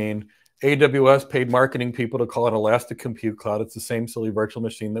virtual machine. AWS paid marketing people to call it Elastic Compute Cloud. It's the same silly virtual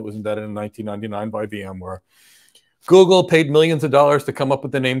machine that was embedded in 1999 by VMware. Google paid millions of dollars to come up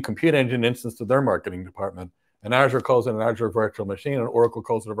with the name Compute Engine Instance to their marketing department. And Azure calls it an Azure virtual machine, and Oracle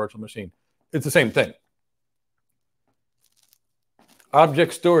calls it a virtual machine. It's the same thing.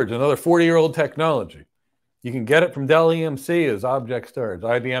 Object storage, another 40-year-old technology. You can get it from Dell EMC as object storage.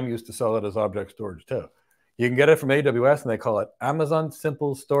 IBM used to sell it as object storage too. You can get it from AWS, and they call it Amazon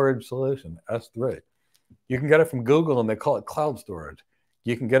Simple Storage Solution, S3. You can get it from Google, and they call it cloud storage.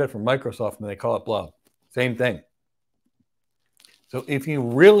 You can get it from Microsoft, and they call it blob. Same thing. So if you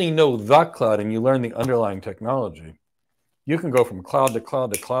really know the cloud and you learn the underlying technology, you can go from cloud to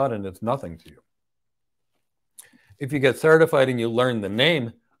cloud to cloud, and it's nothing to you. If you get certified and you learn the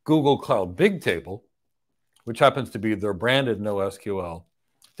name Google Cloud Bigtable, which happens to be their branded NoSQL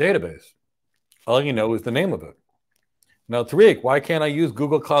database, all you know is the name of it. Now, Tariq, why can't I use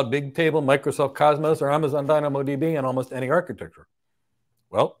Google Cloud Bigtable, Microsoft Cosmos, or Amazon DynamoDB in almost any architecture?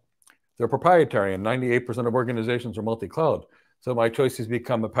 Well, they're proprietary, and 98% of organizations are multi-cloud. So my choices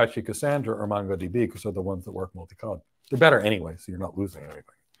become Apache Cassandra or MongoDB because they're the ones that work multi-cloud. They're better anyway, so you're not losing anything.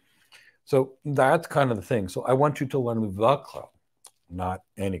 So that's kind of the thing. So I want you to learn the cloud, not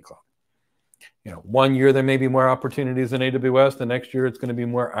any cloud. You know, 1 year there may be more opportunities in AWS. The next year it's going to be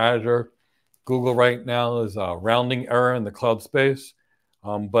more Azure. Google right now is a rounding error in the cloud space,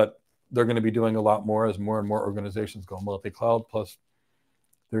 but they're going to be doing a lot more as more and more organizations go multi-cloud. Plus,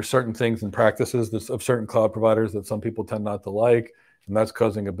 there's certain things and practices of certain cloud providers that some people tend not to like, and that's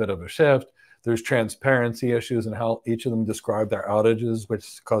causing a bit of a shift. There's transparency issues in how each of them describe their outages,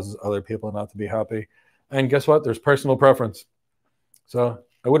 which causes other people not to be happy. And guess what? There's personal preference. So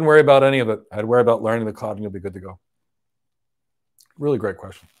I wouldn't worry about any of it. I'd worry about learning the cloud, and you'll be good to go. really great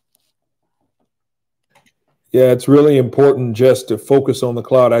question. Yeah, it's really important just to focus on the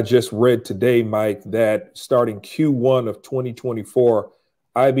cloud. I just read today, Mike, that starting Q1 of 2024,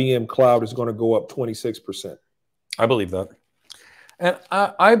 IBM Cloud is going to go up 26%. I believe that. And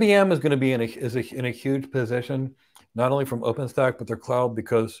IBM is going to be in a huge position, not only from OpenStack, but their cloud,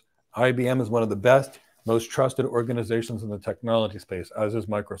 because IBM is one of the best, most trusted organizations in the technology space, as is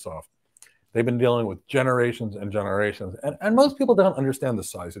Microsoft. They've been dealing with generations and generations. And most people don't understand the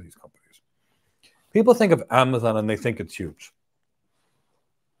size of these companies. People think of Amazon and they think it's huge.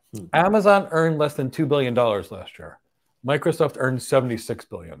 Amazon earned less than $2 billion last year. Microsoft earned $76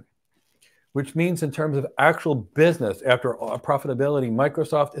 billion, which means in terms of actual business after profitability,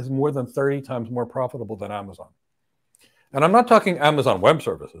 Microsoft is more than 30 times more profitable than Amazon. And I'm not talking Amazon Web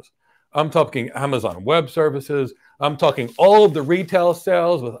Services. I'm talking Amazon Web Services. I'm talking all of the retail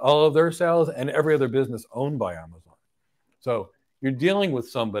sales with all of their sales and every other business owned by Amazon. So you're dealing with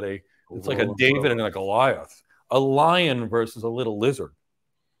somebody. It's like a David and a Goliath, a lion versus a little lizard.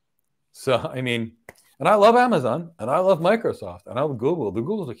 So, I mean, and I love Amazon and I love Microsoft and I love Google. The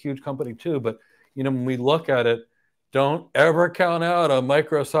Google's a huge company too, but you know, when we look at it, don't ever count out a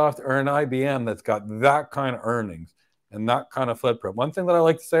Microsoft or an IBM that's got that kind of earnings and that kind of footprint. One thing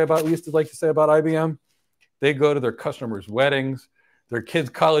that we used to like to say about IBM, they go to their customers' weddings, their kids'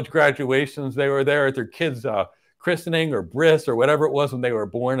 college graduations. They were there at their kids' christening or bris or whatever it was when they were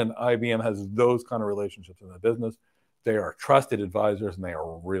born, and IBM has those kind of relationships in the business. They are trusted advisors and they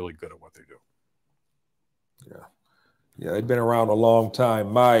are really good at what they do. Yeah, they've been around a long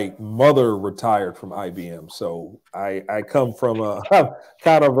time. My mother retired from IBM, so I come from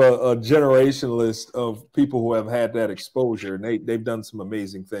kind of a generationalist of people who have had that exposure, and they've done some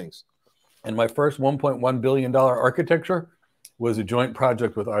amazing things. And my first $1.1 billion architecture was a joint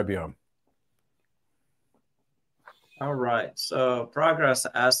project with IBM. All right. So Progress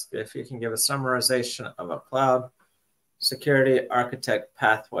asked if you can give a summarization of a cloud security architect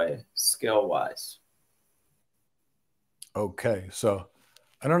pathway skill-wise. Okay. So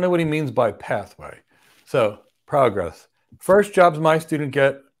I don't know what he means by pathway. So Progress. First jobs my students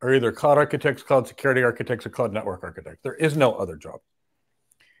get are either cloud architects, cloud security architects, or cloud network architects. There is no other job.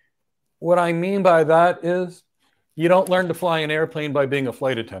 What I mean by that is you don't learn to fly an airplane by being a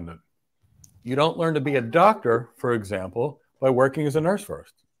flight attendant. You don't learn to be a doctor, for example, by working as a nurse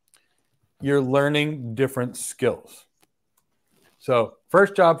first. You're learning different skills. So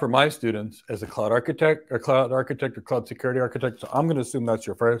first job for my students as a cloud architect or cloud security architect. So I'm going to assume that's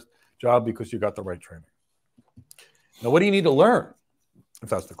your first job because you got the right training. Now, what do you need to learn? If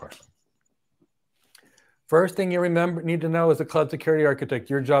that's the question. First thing you need to know as a cloud security architect,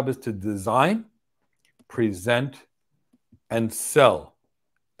 your job is to design, present, and sell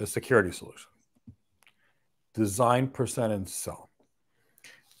a security solution. Design, present, and sell.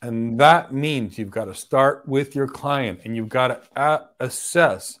 And that means you've got to start with your client and you've got to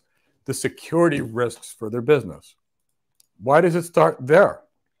assess the security risks for their business. Why does it start there?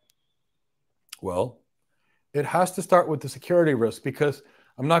 Well, it has to start with the security risk because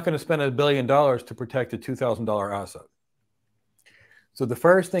I'm not going to spend $1 billion to protect a $2,000 asset. So the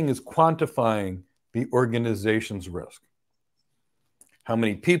first thing is quantifying the organization's risk. How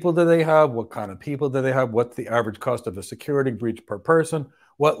many people do they have? What kind of people do they have? What's the average cost of a security breach per person?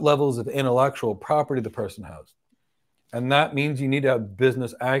 What levels of intellectual property the person has? And that means you need to have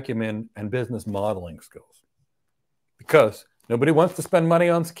business acumen and business modeling skills. Because nobody wants to spend money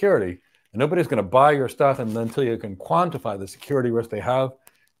on security, and nobody's going to buy your stuff until you can quantify the security risk they have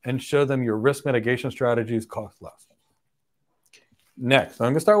and show them your risk mitigation strategies cost less. Next, I'm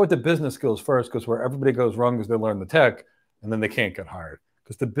going to start with the business skills first because where everybody goes wrong is they learn the tech, and then they can't get hired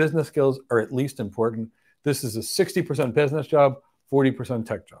because the business skills are at least important. This is a 60% business job, 40%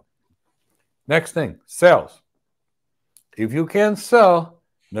 tech job. Next thing, sales. If you can't sell,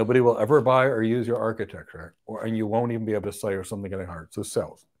 nobody will ever buy or use your architecture, and you won't even be able to sell or something getting hired. So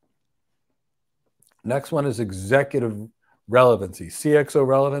sales. Next one is executive relevancy, CXO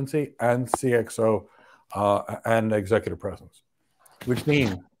relevancy, and CXO and executive presence, which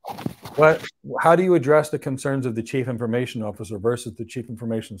means how do you address the concerns of the chief information officer versus the chief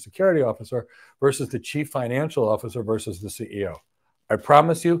information security officer versus the chief financial officer versus the CEO? I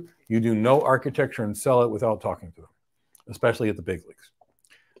promise you, you do no architecture and sell it without talking to them, especially at the big leagues.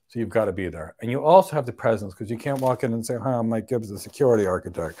 So you've got to be there. And you also have the presence because you can't walk in and say, hi, I'm Mike Gibbs, the security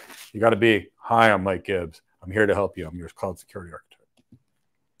architect. You got to be, hi, I'm Mike Gibbs. I'm here to help you. I'm your cloud security architect.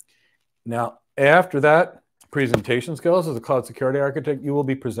 Now, after that, presentation skills as a cloud security architect, you will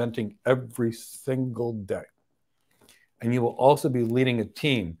be presenting every single day. And you will also be leading a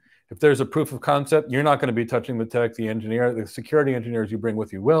team. If there's a proof of concept, you're not going to be touching the tech. The security engineers you bring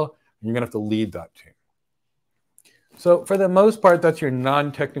with you will, and you're going to have to lead that team. So for the most part, that's your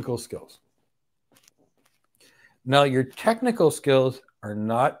non-technical skills. Now, your technical skills are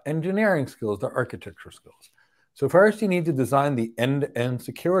not engineering skills, they're architecture skills. So first, you need to design the end-to-end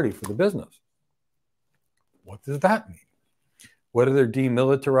security for the business. What does that mean? What do their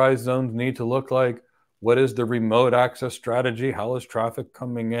demilitarized zones need to look like? What is the remote access strategy? How is traffic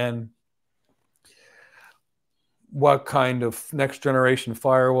coming in? What kind of next generation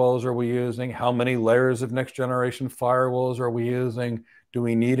firewalls are we using? How many layers of next generation firewalls are we using? Do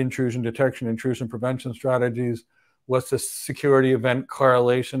we need intrusion detection, intrusion prevention strategies? What's the security event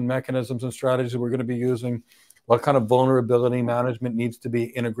correlation mechanisms and strategies we're going to be using? What kind of vulnerability management needs to be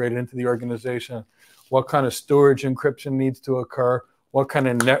integrated into the organization? What kind of storage encryption needs to occur? What kind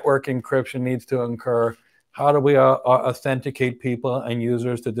of network encryption needs to occur? How do we authenticate people and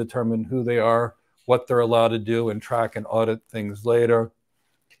users to determine who they are, what they're allowed to do, and track and audit things later?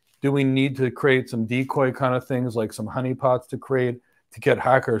 Do we need to create some decoy kind of things, like some honeypots to get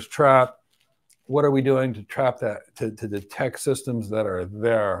hackers trapped? What are we doing to trap that, to detect systems that are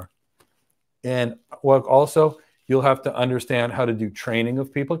there? And also, you'll have to understand how to do training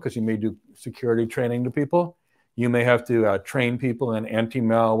of people, because you may do security training to people. You may have to train people in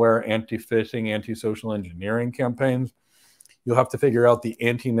anti-malware, anti-phishing, anti-social engineering campaigns. You'll have to figure out the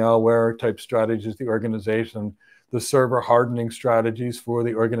anti-malware type strategies of the organization, the server hardening strategies for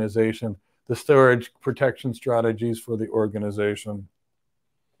the organization, the storage protection strategies for the organization.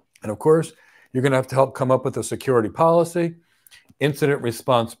 And of course, you're going to have to help come up with a security policy, incident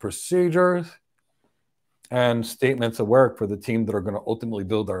response procedures, and statements of work for the team that are going to ultimately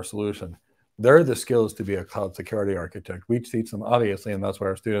build our solution. They're the skills to be a cloud security architect. We teach them, obviously, and that's why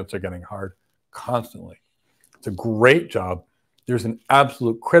our students are getting hired constantly. It's a great job. There's an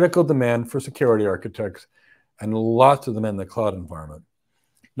absolute critical demand for security architects, and lots of them in the cloud environment.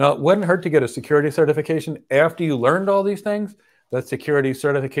 Now, it wouldn't hurt to get a security certification after you learned all these things. That security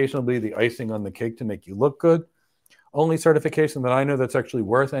certification will be the icing on the cake to make you look good. Only certification that I know that's actually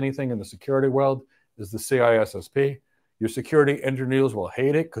worth anything in the security world is the CISSP. Your security engineers will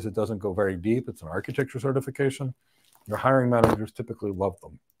hate it because it doesn't go very deep. It's an architecture certification. Your hiring managers typically love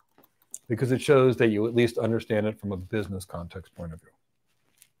them because it shows that you at least understand it from a business context point of view.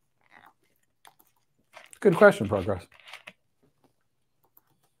 Good question, Progress.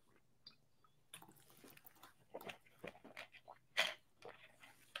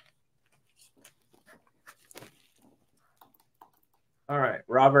 All right.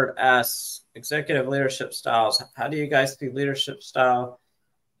 Robert asks, executive leadership styles. How do you guys see leadership style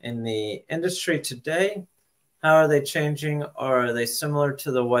in the industry today? How are they changing, or are they similar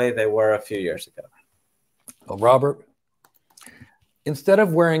to the way they were a few years ago? Well, Robert, instead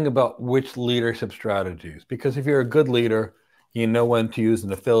of worrying about which leadership strategies, because if you're a good leader, you know when to use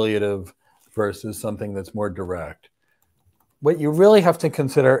an affiliative versus something that's more direct. What you really have to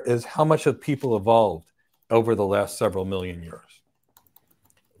consider is how much have people evolved over the last several million years.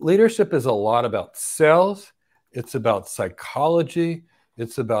 Leadership is a lot about sales. It's about psychology.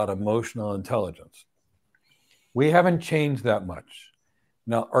 It's about emotional intelligence. We haven't changed that much.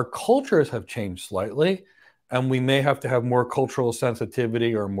 Now, our cultures have changed slightly, and we may have to have more cultural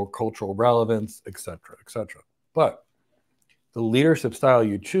sensitivity or more cultural relevance, et cetera, et cetera. But the leadership style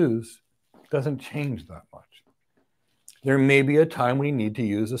you choose doesn't change that much. There may be a time we need to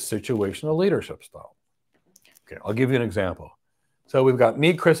use a situational leadership style. Okay, I'll give you an example. So we've got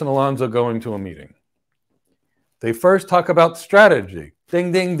me, Chris, and Alonzo going to a meeting. They first talk about strategy.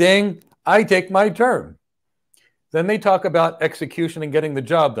 Ding, ding, ding. I take my turn. Then they talk about execution and getting the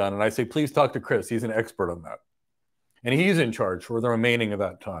job done. And I say, please talk to Chris. He's an expert on that. And he's in charge for the remaining of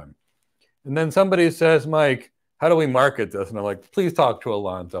that time. And then somebody says, Mike, how do we market this? And I'm like, please talk to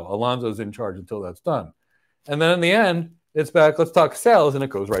Alonzo. Alonzo's in charge until that's done. And then in the end, it's back, let's talk sales. And it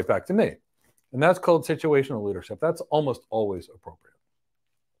goes right back to me. And that's called situational leadership. That's almost always appropriate.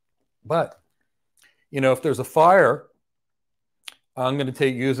 But, you know, if there's a fire, I'm going to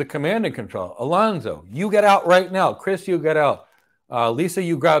use a command and control. Alonzo, you get out right now. Chris, you get out. Lisa,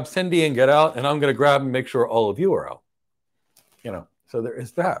 you grab Cindy and get out. And I'm going to grab and make sure all of you are out. You know, so there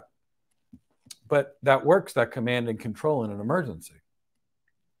is that. But that works, that command and control in an emergency.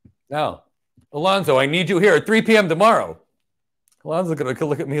 Now, Alonzo, I need you here at 3 p.m. tomorrow. Alonzo's going to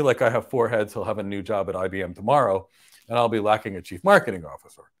look at me like I have 4 heads. He'll have a new job at IBM tomorrow, and I'll be lacking a chief marketing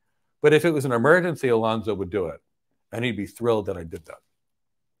officer. But if it was an emergency, Alonzo would do it, and he'd be thrilled that I did that.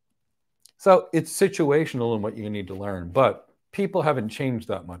 So it's situational in what you need to learn, but people haven't changed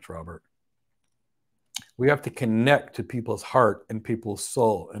that much, Robert. We have to connect to people's heart and people's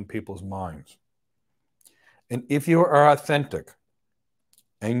soul and people's minds. And if you are authentic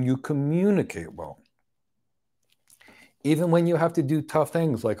and you communicate well, even when you have to do tough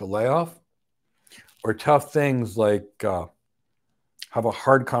things like a layoff or tough things like have a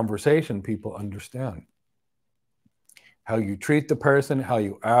hard conversation, people understand how you treat the person, how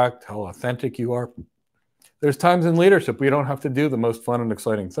you act, how authentic you are. There's times in leadership we don't have to do the most fun and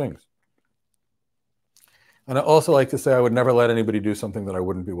exciting things. And I also like to say I would never let anybody do something that I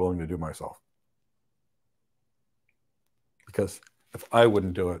wouldn't be willing to do myself. Because if I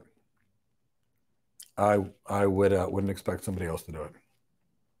wouldn't do it, I wouldn't expect somebody else to do it.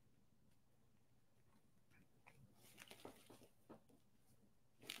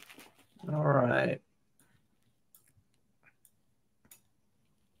 All right.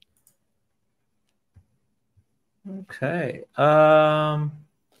 Okay.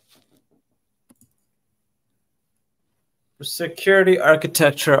 For security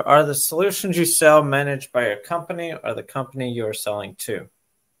architecture, are the solutions you sell managed by your company or the company you are selling to?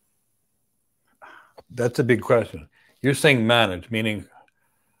 That's a big question. You're saying manage, meaning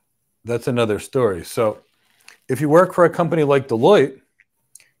that's another story. So if you work for a company like Deloitte,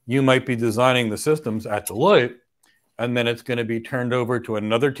 you might be designing the systems at Deloitte, and then it's going to be turned over to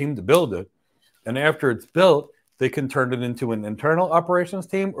another team to build it. And after it's built, they can turn it into an internal operations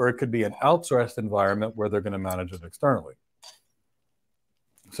team, or it could be an outsourced environment where they're going to manage it externally.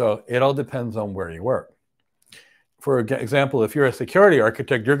 So it all depends on where you work. For example, if you're a security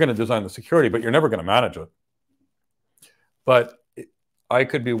architect, you're going to design the security, but you're never going to manage it. But I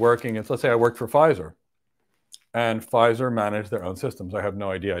could be working, let's say I worked for Pfizer, and Pfizer managed their own systems. I have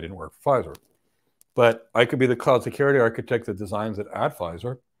no idea. I didn't work for Pfizer. But I could be the cloud security architect that designs it at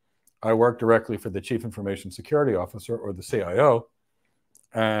Pfizer. I work directly for the Chief Information Security Officer or the CIO,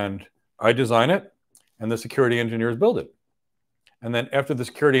 and I design it, and the security engineers build it. And then after the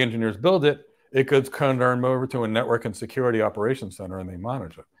security engineers build it, it gets turned over to a network and security operations center, and they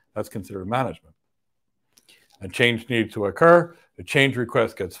manage it. That's considered management. A change needs to occur. A change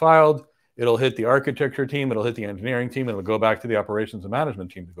request gets filed. It'll hit the architecture team. It'll hit the engineering team. It'll go back to the operations and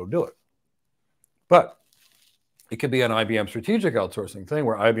management team to go do it. But it could be an IBM strategic outsourcing thing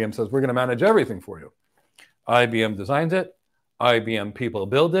where IBM says, we're going to manage everything for you. IBM designs it. IBM people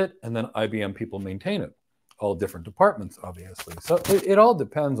build it. And then IBM people maintain it. All different departments, obviously. So it all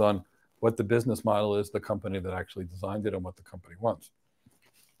depends on what the business model is, the company that actually designed it, and what the company wants.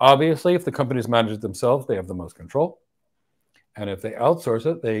 Obviously, if the companies manage it themselves, they have the most control. And if they outsource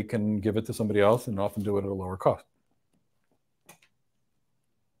it, they can give it to somebody else and often do it at a lower cost.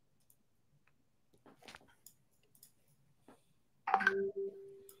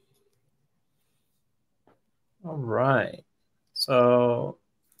 All right. So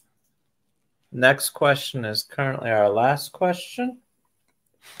next question is currently our last question.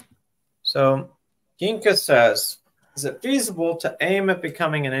 So Ginka says, is it feasible to aim at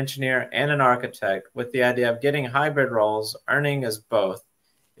becoming an engineer and an architect with the idea of getting hybrid roles, earning as both,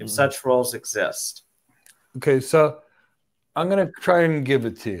 if such roles exist? Okay, so I'm going to try and give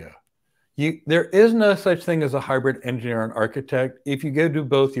it to you. There is no such thing as a hybrid engineer and architect. If you go do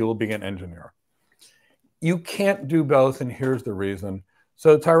both, you will be an engineer. You can't do both, and here's the reason.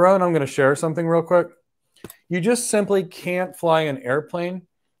 So Tyrone, I'm going to share something real quick. You just simply can't fly an airplane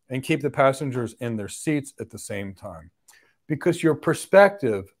and keep the passengers in their seats at the same time, because your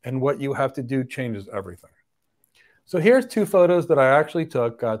perspective and what you have to do changes everything. So here's two photos that I actually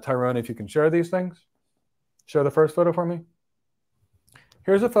took. Tyrone, if you can share these things. Share the first photo for me.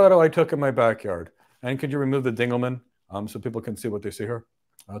 Here's a photo I took in my backyard. And could you remove the dingleman so people can see what they see here?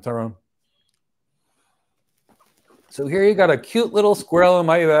 Tyrone. So here you got a cute little squirrel in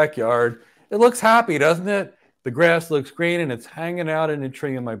my backyard. It looks happy, doesn't it? The grass looks green and it's hanging out in a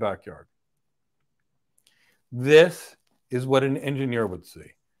tree in my backyard. This is what an engineer would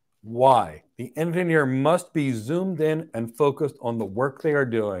see. Why? The engineer must be zoomed in and focused on the work they are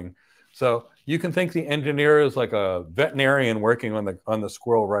doing. So you can think the engineer is like a veterinarian working on the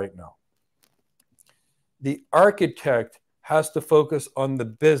squirrel right now. The architect has to focus on the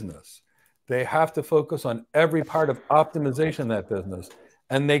business. They have to focus on every part of optimization of that business.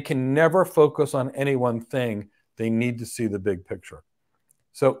 And they can never focus on any one thing. They need to see the big picture.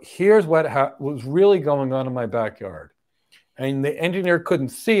 So here's what was really going on in my backyard. And the engineer couldn't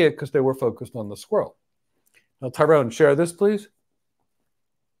see it because they were focused on the squirrel. Now, Tyrone, share this, please.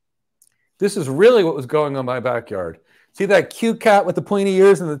 This is really what was going on in my backyard. See that cute cat with the pointy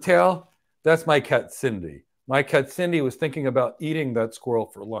ears and the tail? That's my cat, Cindy. My cat, Cindy, was thinking about eating that squirrel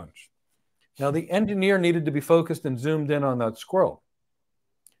for lunch. Now, the engineer needed to be focused and zoomed in on that squirrel.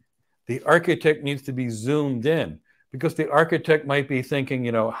 The architect needs to be zoomed in, because the architect might be thinking,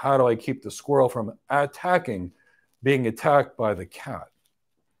 you know, how do I keep the squirrel from being attacked by the cat?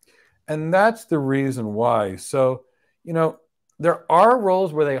 And that's the reason why. So, you know, there are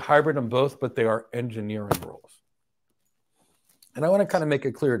roles where they hybrid them both, but they are engineering roles. And I want to kind of make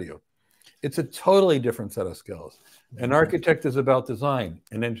it clear to you. It's a totally different set of skills. An architect is about design,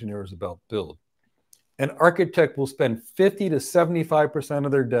 an engineer is about build. An architect will spend 50 to 75%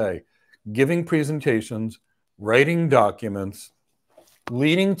 of their day giving presentations, writing documents,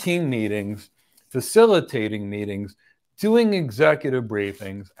 leading team meetings, facilitating meetings, doing executive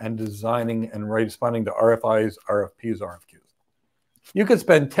briefings, and designing and responding to RFIs, RFPs, RFQs. You could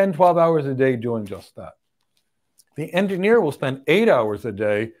spend 10, 12 hours a day doing just that. The engineer will spend 8 hours a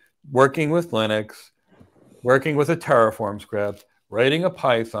day working with Linux, working with a Terraform script, writing a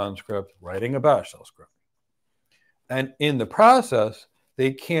Python script, writing a Bash shell script. And in the process,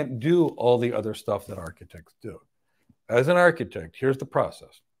 they can't do all the other stuff that architects do. As an architect, here's the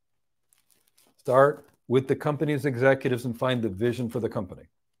process. Start with the company's executives and find the vision for the company.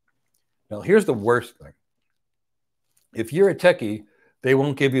 Now, here's the worst thing. If you're a techie, they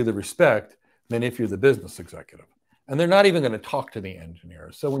won't give you the respect than if you're the business executive. And they're not even going to talk to the engineer.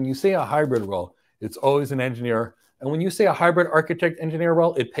 So when you say a hybrid role, it's always an engineer. And when you say a hybrid architect engineer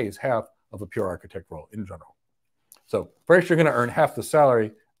role, it pays half of a pure architect role in general. So first you're going to earn half the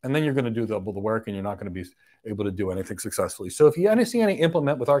salary, and then you're going to do double the work, and you're not going to be able to do anything successfully. So if you see any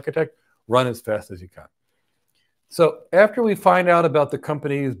implement with architect, run as fast as you can. So after we find out about the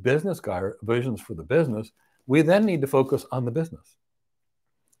company's business visions for the business, we then need to focus on the business.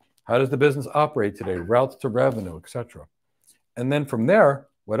 How does the business operate today? Routes to revenue, etc. And then from there,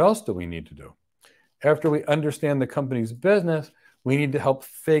 what else do we need to do? After we understand the company's business, we need to help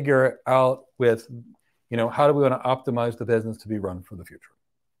figure out with, you know, how do we want to optimize the business to be run for the future?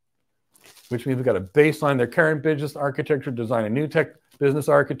 Which means we've got to baseline their current business architecture, design a new tech business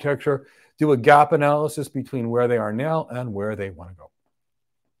architecture, do a gap analysis between where they are now and where they want to go.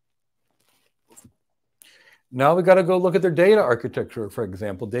 Now we've got to go look at their data architecture, for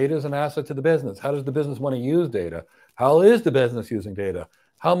example. Data is an asset to the business. How does the business want to use data? How is the business using data?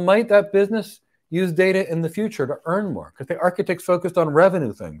 How might that business use data in the future to earn more? Because the architect's focused on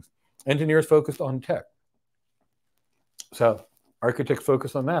revenue things. Engineers focused on tech. So architects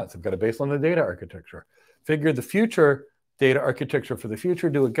focus on that. So we've got to base on the data architecture. Figure the future data architecture for the future,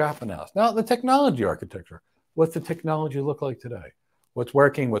 do a gap analysis. Now the technology architecture. What's the technology look like today? What's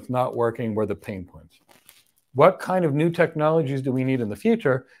working, what's not working, where are the pain points? What kind of new technologies do we need in the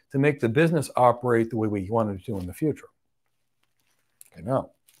future to make the business operate the way we want it to in the future? Okay,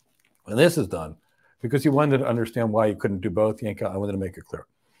 now, when this is done, because you wanted to understand why you couldn't do both, Yanka, I wanted to make it clear.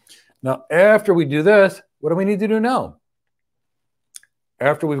 Now, after we do this, what do we need to do now?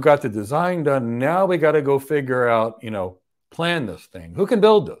 After we've got the design done, now we got to go figure out, you know, plan this thing. Who can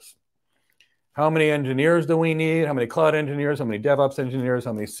build this? How many engineers do we need? How many cloud engineers? How many DevOps engineers?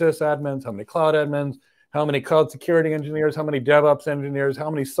 How many sysadmins? How many cloud admins? How many cloud security engineers? How many DevOps engineers? How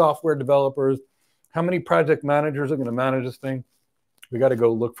many software developers? How many project managers are going to manage this thing? We got to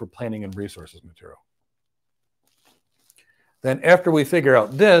go look for planning and resources material. Then after we figure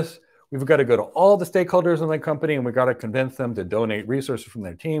out this, we've got to go to all the stakeholders in the company, and we've got to convince them to donate resources from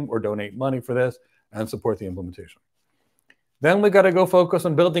their team or donate money for this and support the implementation. Then we got to go focus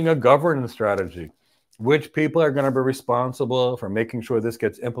on building a governance strategy. Which people are going to be responsible for making sure this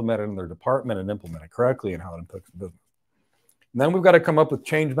gets implemented in their department and implemented correctly, and how it impacts the business. And then we've got to come up with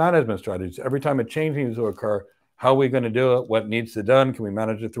change management strategies. Every time a change needs to occur, how are we going to do it? What needs to be done? Can we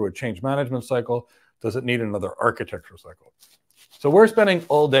manage it through a change management cycle? Does it need another architecture cycle? So we're spending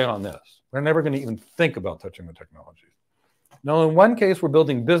all day on this. We're never going to even think about touching the technologies. Now, in one case, we're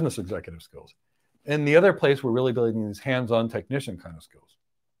building business executive skills. In the other place, we're really building these hands-on technician kind of skills.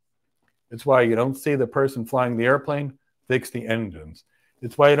 It's why you don't see the person flying the airplane fix the engines.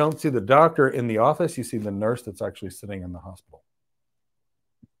 It's why you don't see the doctor in the office. You see the nurse that's actually sitting in the hospital.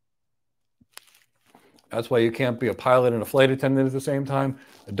 That's why you can't be a pilot and a flight attendant at the same time,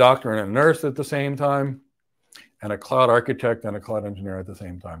 a doctor and a nurse at the same time, and a cloud architect and a cloud engineer at the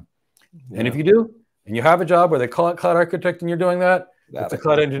same time. Yeah. And if you do, and you have a job where they call it cloud architect and you're doing that, it's a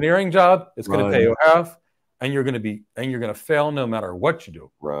cloud engineering job. It's going to pay you half, and you're going to fail no matter what you do.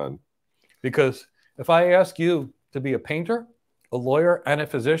 Run. Because if I ask you to be a painter, a lawyer, and a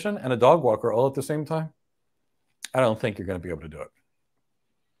physician, and a dog walker all at the same time, I don't think you're going to be able to do it.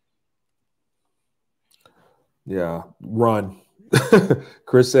 Yeah, run.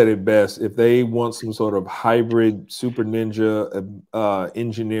 Chris said it best. If they want some sort of hybrid super ninja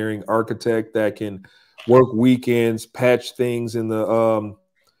engineering architect that can work weekends, patch things in the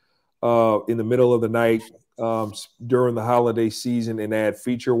in the middle of the night during the holiday season and add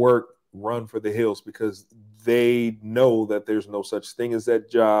feature work, run for the hills, because they know that there's no such thing as that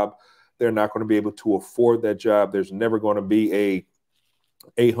job. They're not going to be able to afford that job. There's never going to be a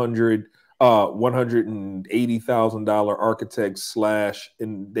 $180,000 architect /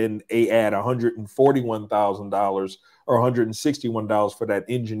 and then add $141,000 or $161 for that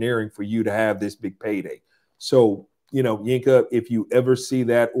engineering for you to have this big payday. So, Yinka, if you ever see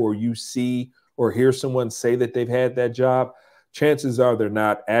that, or you see or hear someone say that they've had that job, chances are they're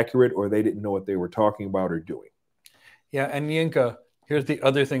not accurate, or they didn't know what they were talking about or doing. Yeah, and Yinka, here's the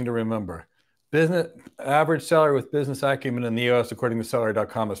other thing to remember. Average salary with business acumen in the U.S., according to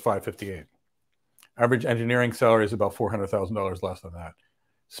salary.com, is $558. Average engineering salary is about $400,000 less than that.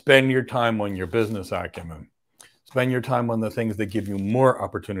 Spend your time on your business acumen. Spend your time on the things that give you more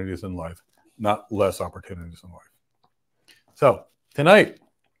opportunities in life, not less opportunities in life. So tonight,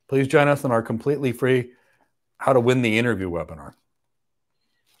 please join us on our completely free How to Win the Interview webinar.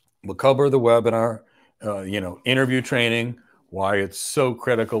 We'll cover the webinar, interview training, why it's so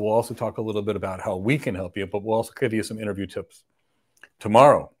critical. We'll also talk a little bit about how we can help you, but we'll also give you some interview tips.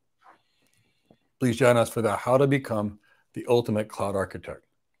 Tomorrow, please join us for the How to Become the Ultimate Cloud Architect.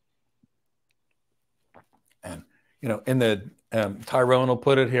 And, in the Tyrone will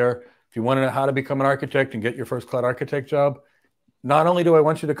put it here, if you want to know how to become an architect and get your first cloud architect job, not only do I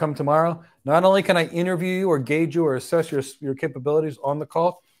want you to come tomorrow, not only can I interview you or gauge you or assess your capabilities on the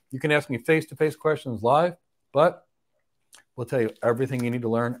call, you can ask me face-to-face questions live, but we'll tell you everything you need to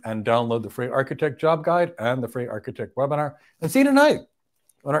learn, and download the free architect job guide and the free architect webinar. And see you tonight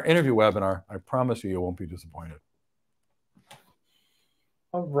on our interview webinar. I promise you won't be disappointed.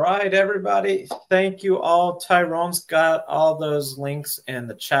 All right, everybody. Thank you all. Tyrone's got all those links in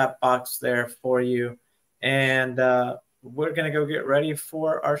the chat box there for you. And we're going to go get ready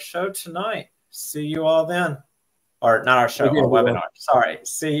for our show tonight. See you all then. Or not our show, our webinar. Sorry.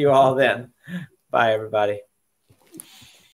 See you all then. Bye, everybody.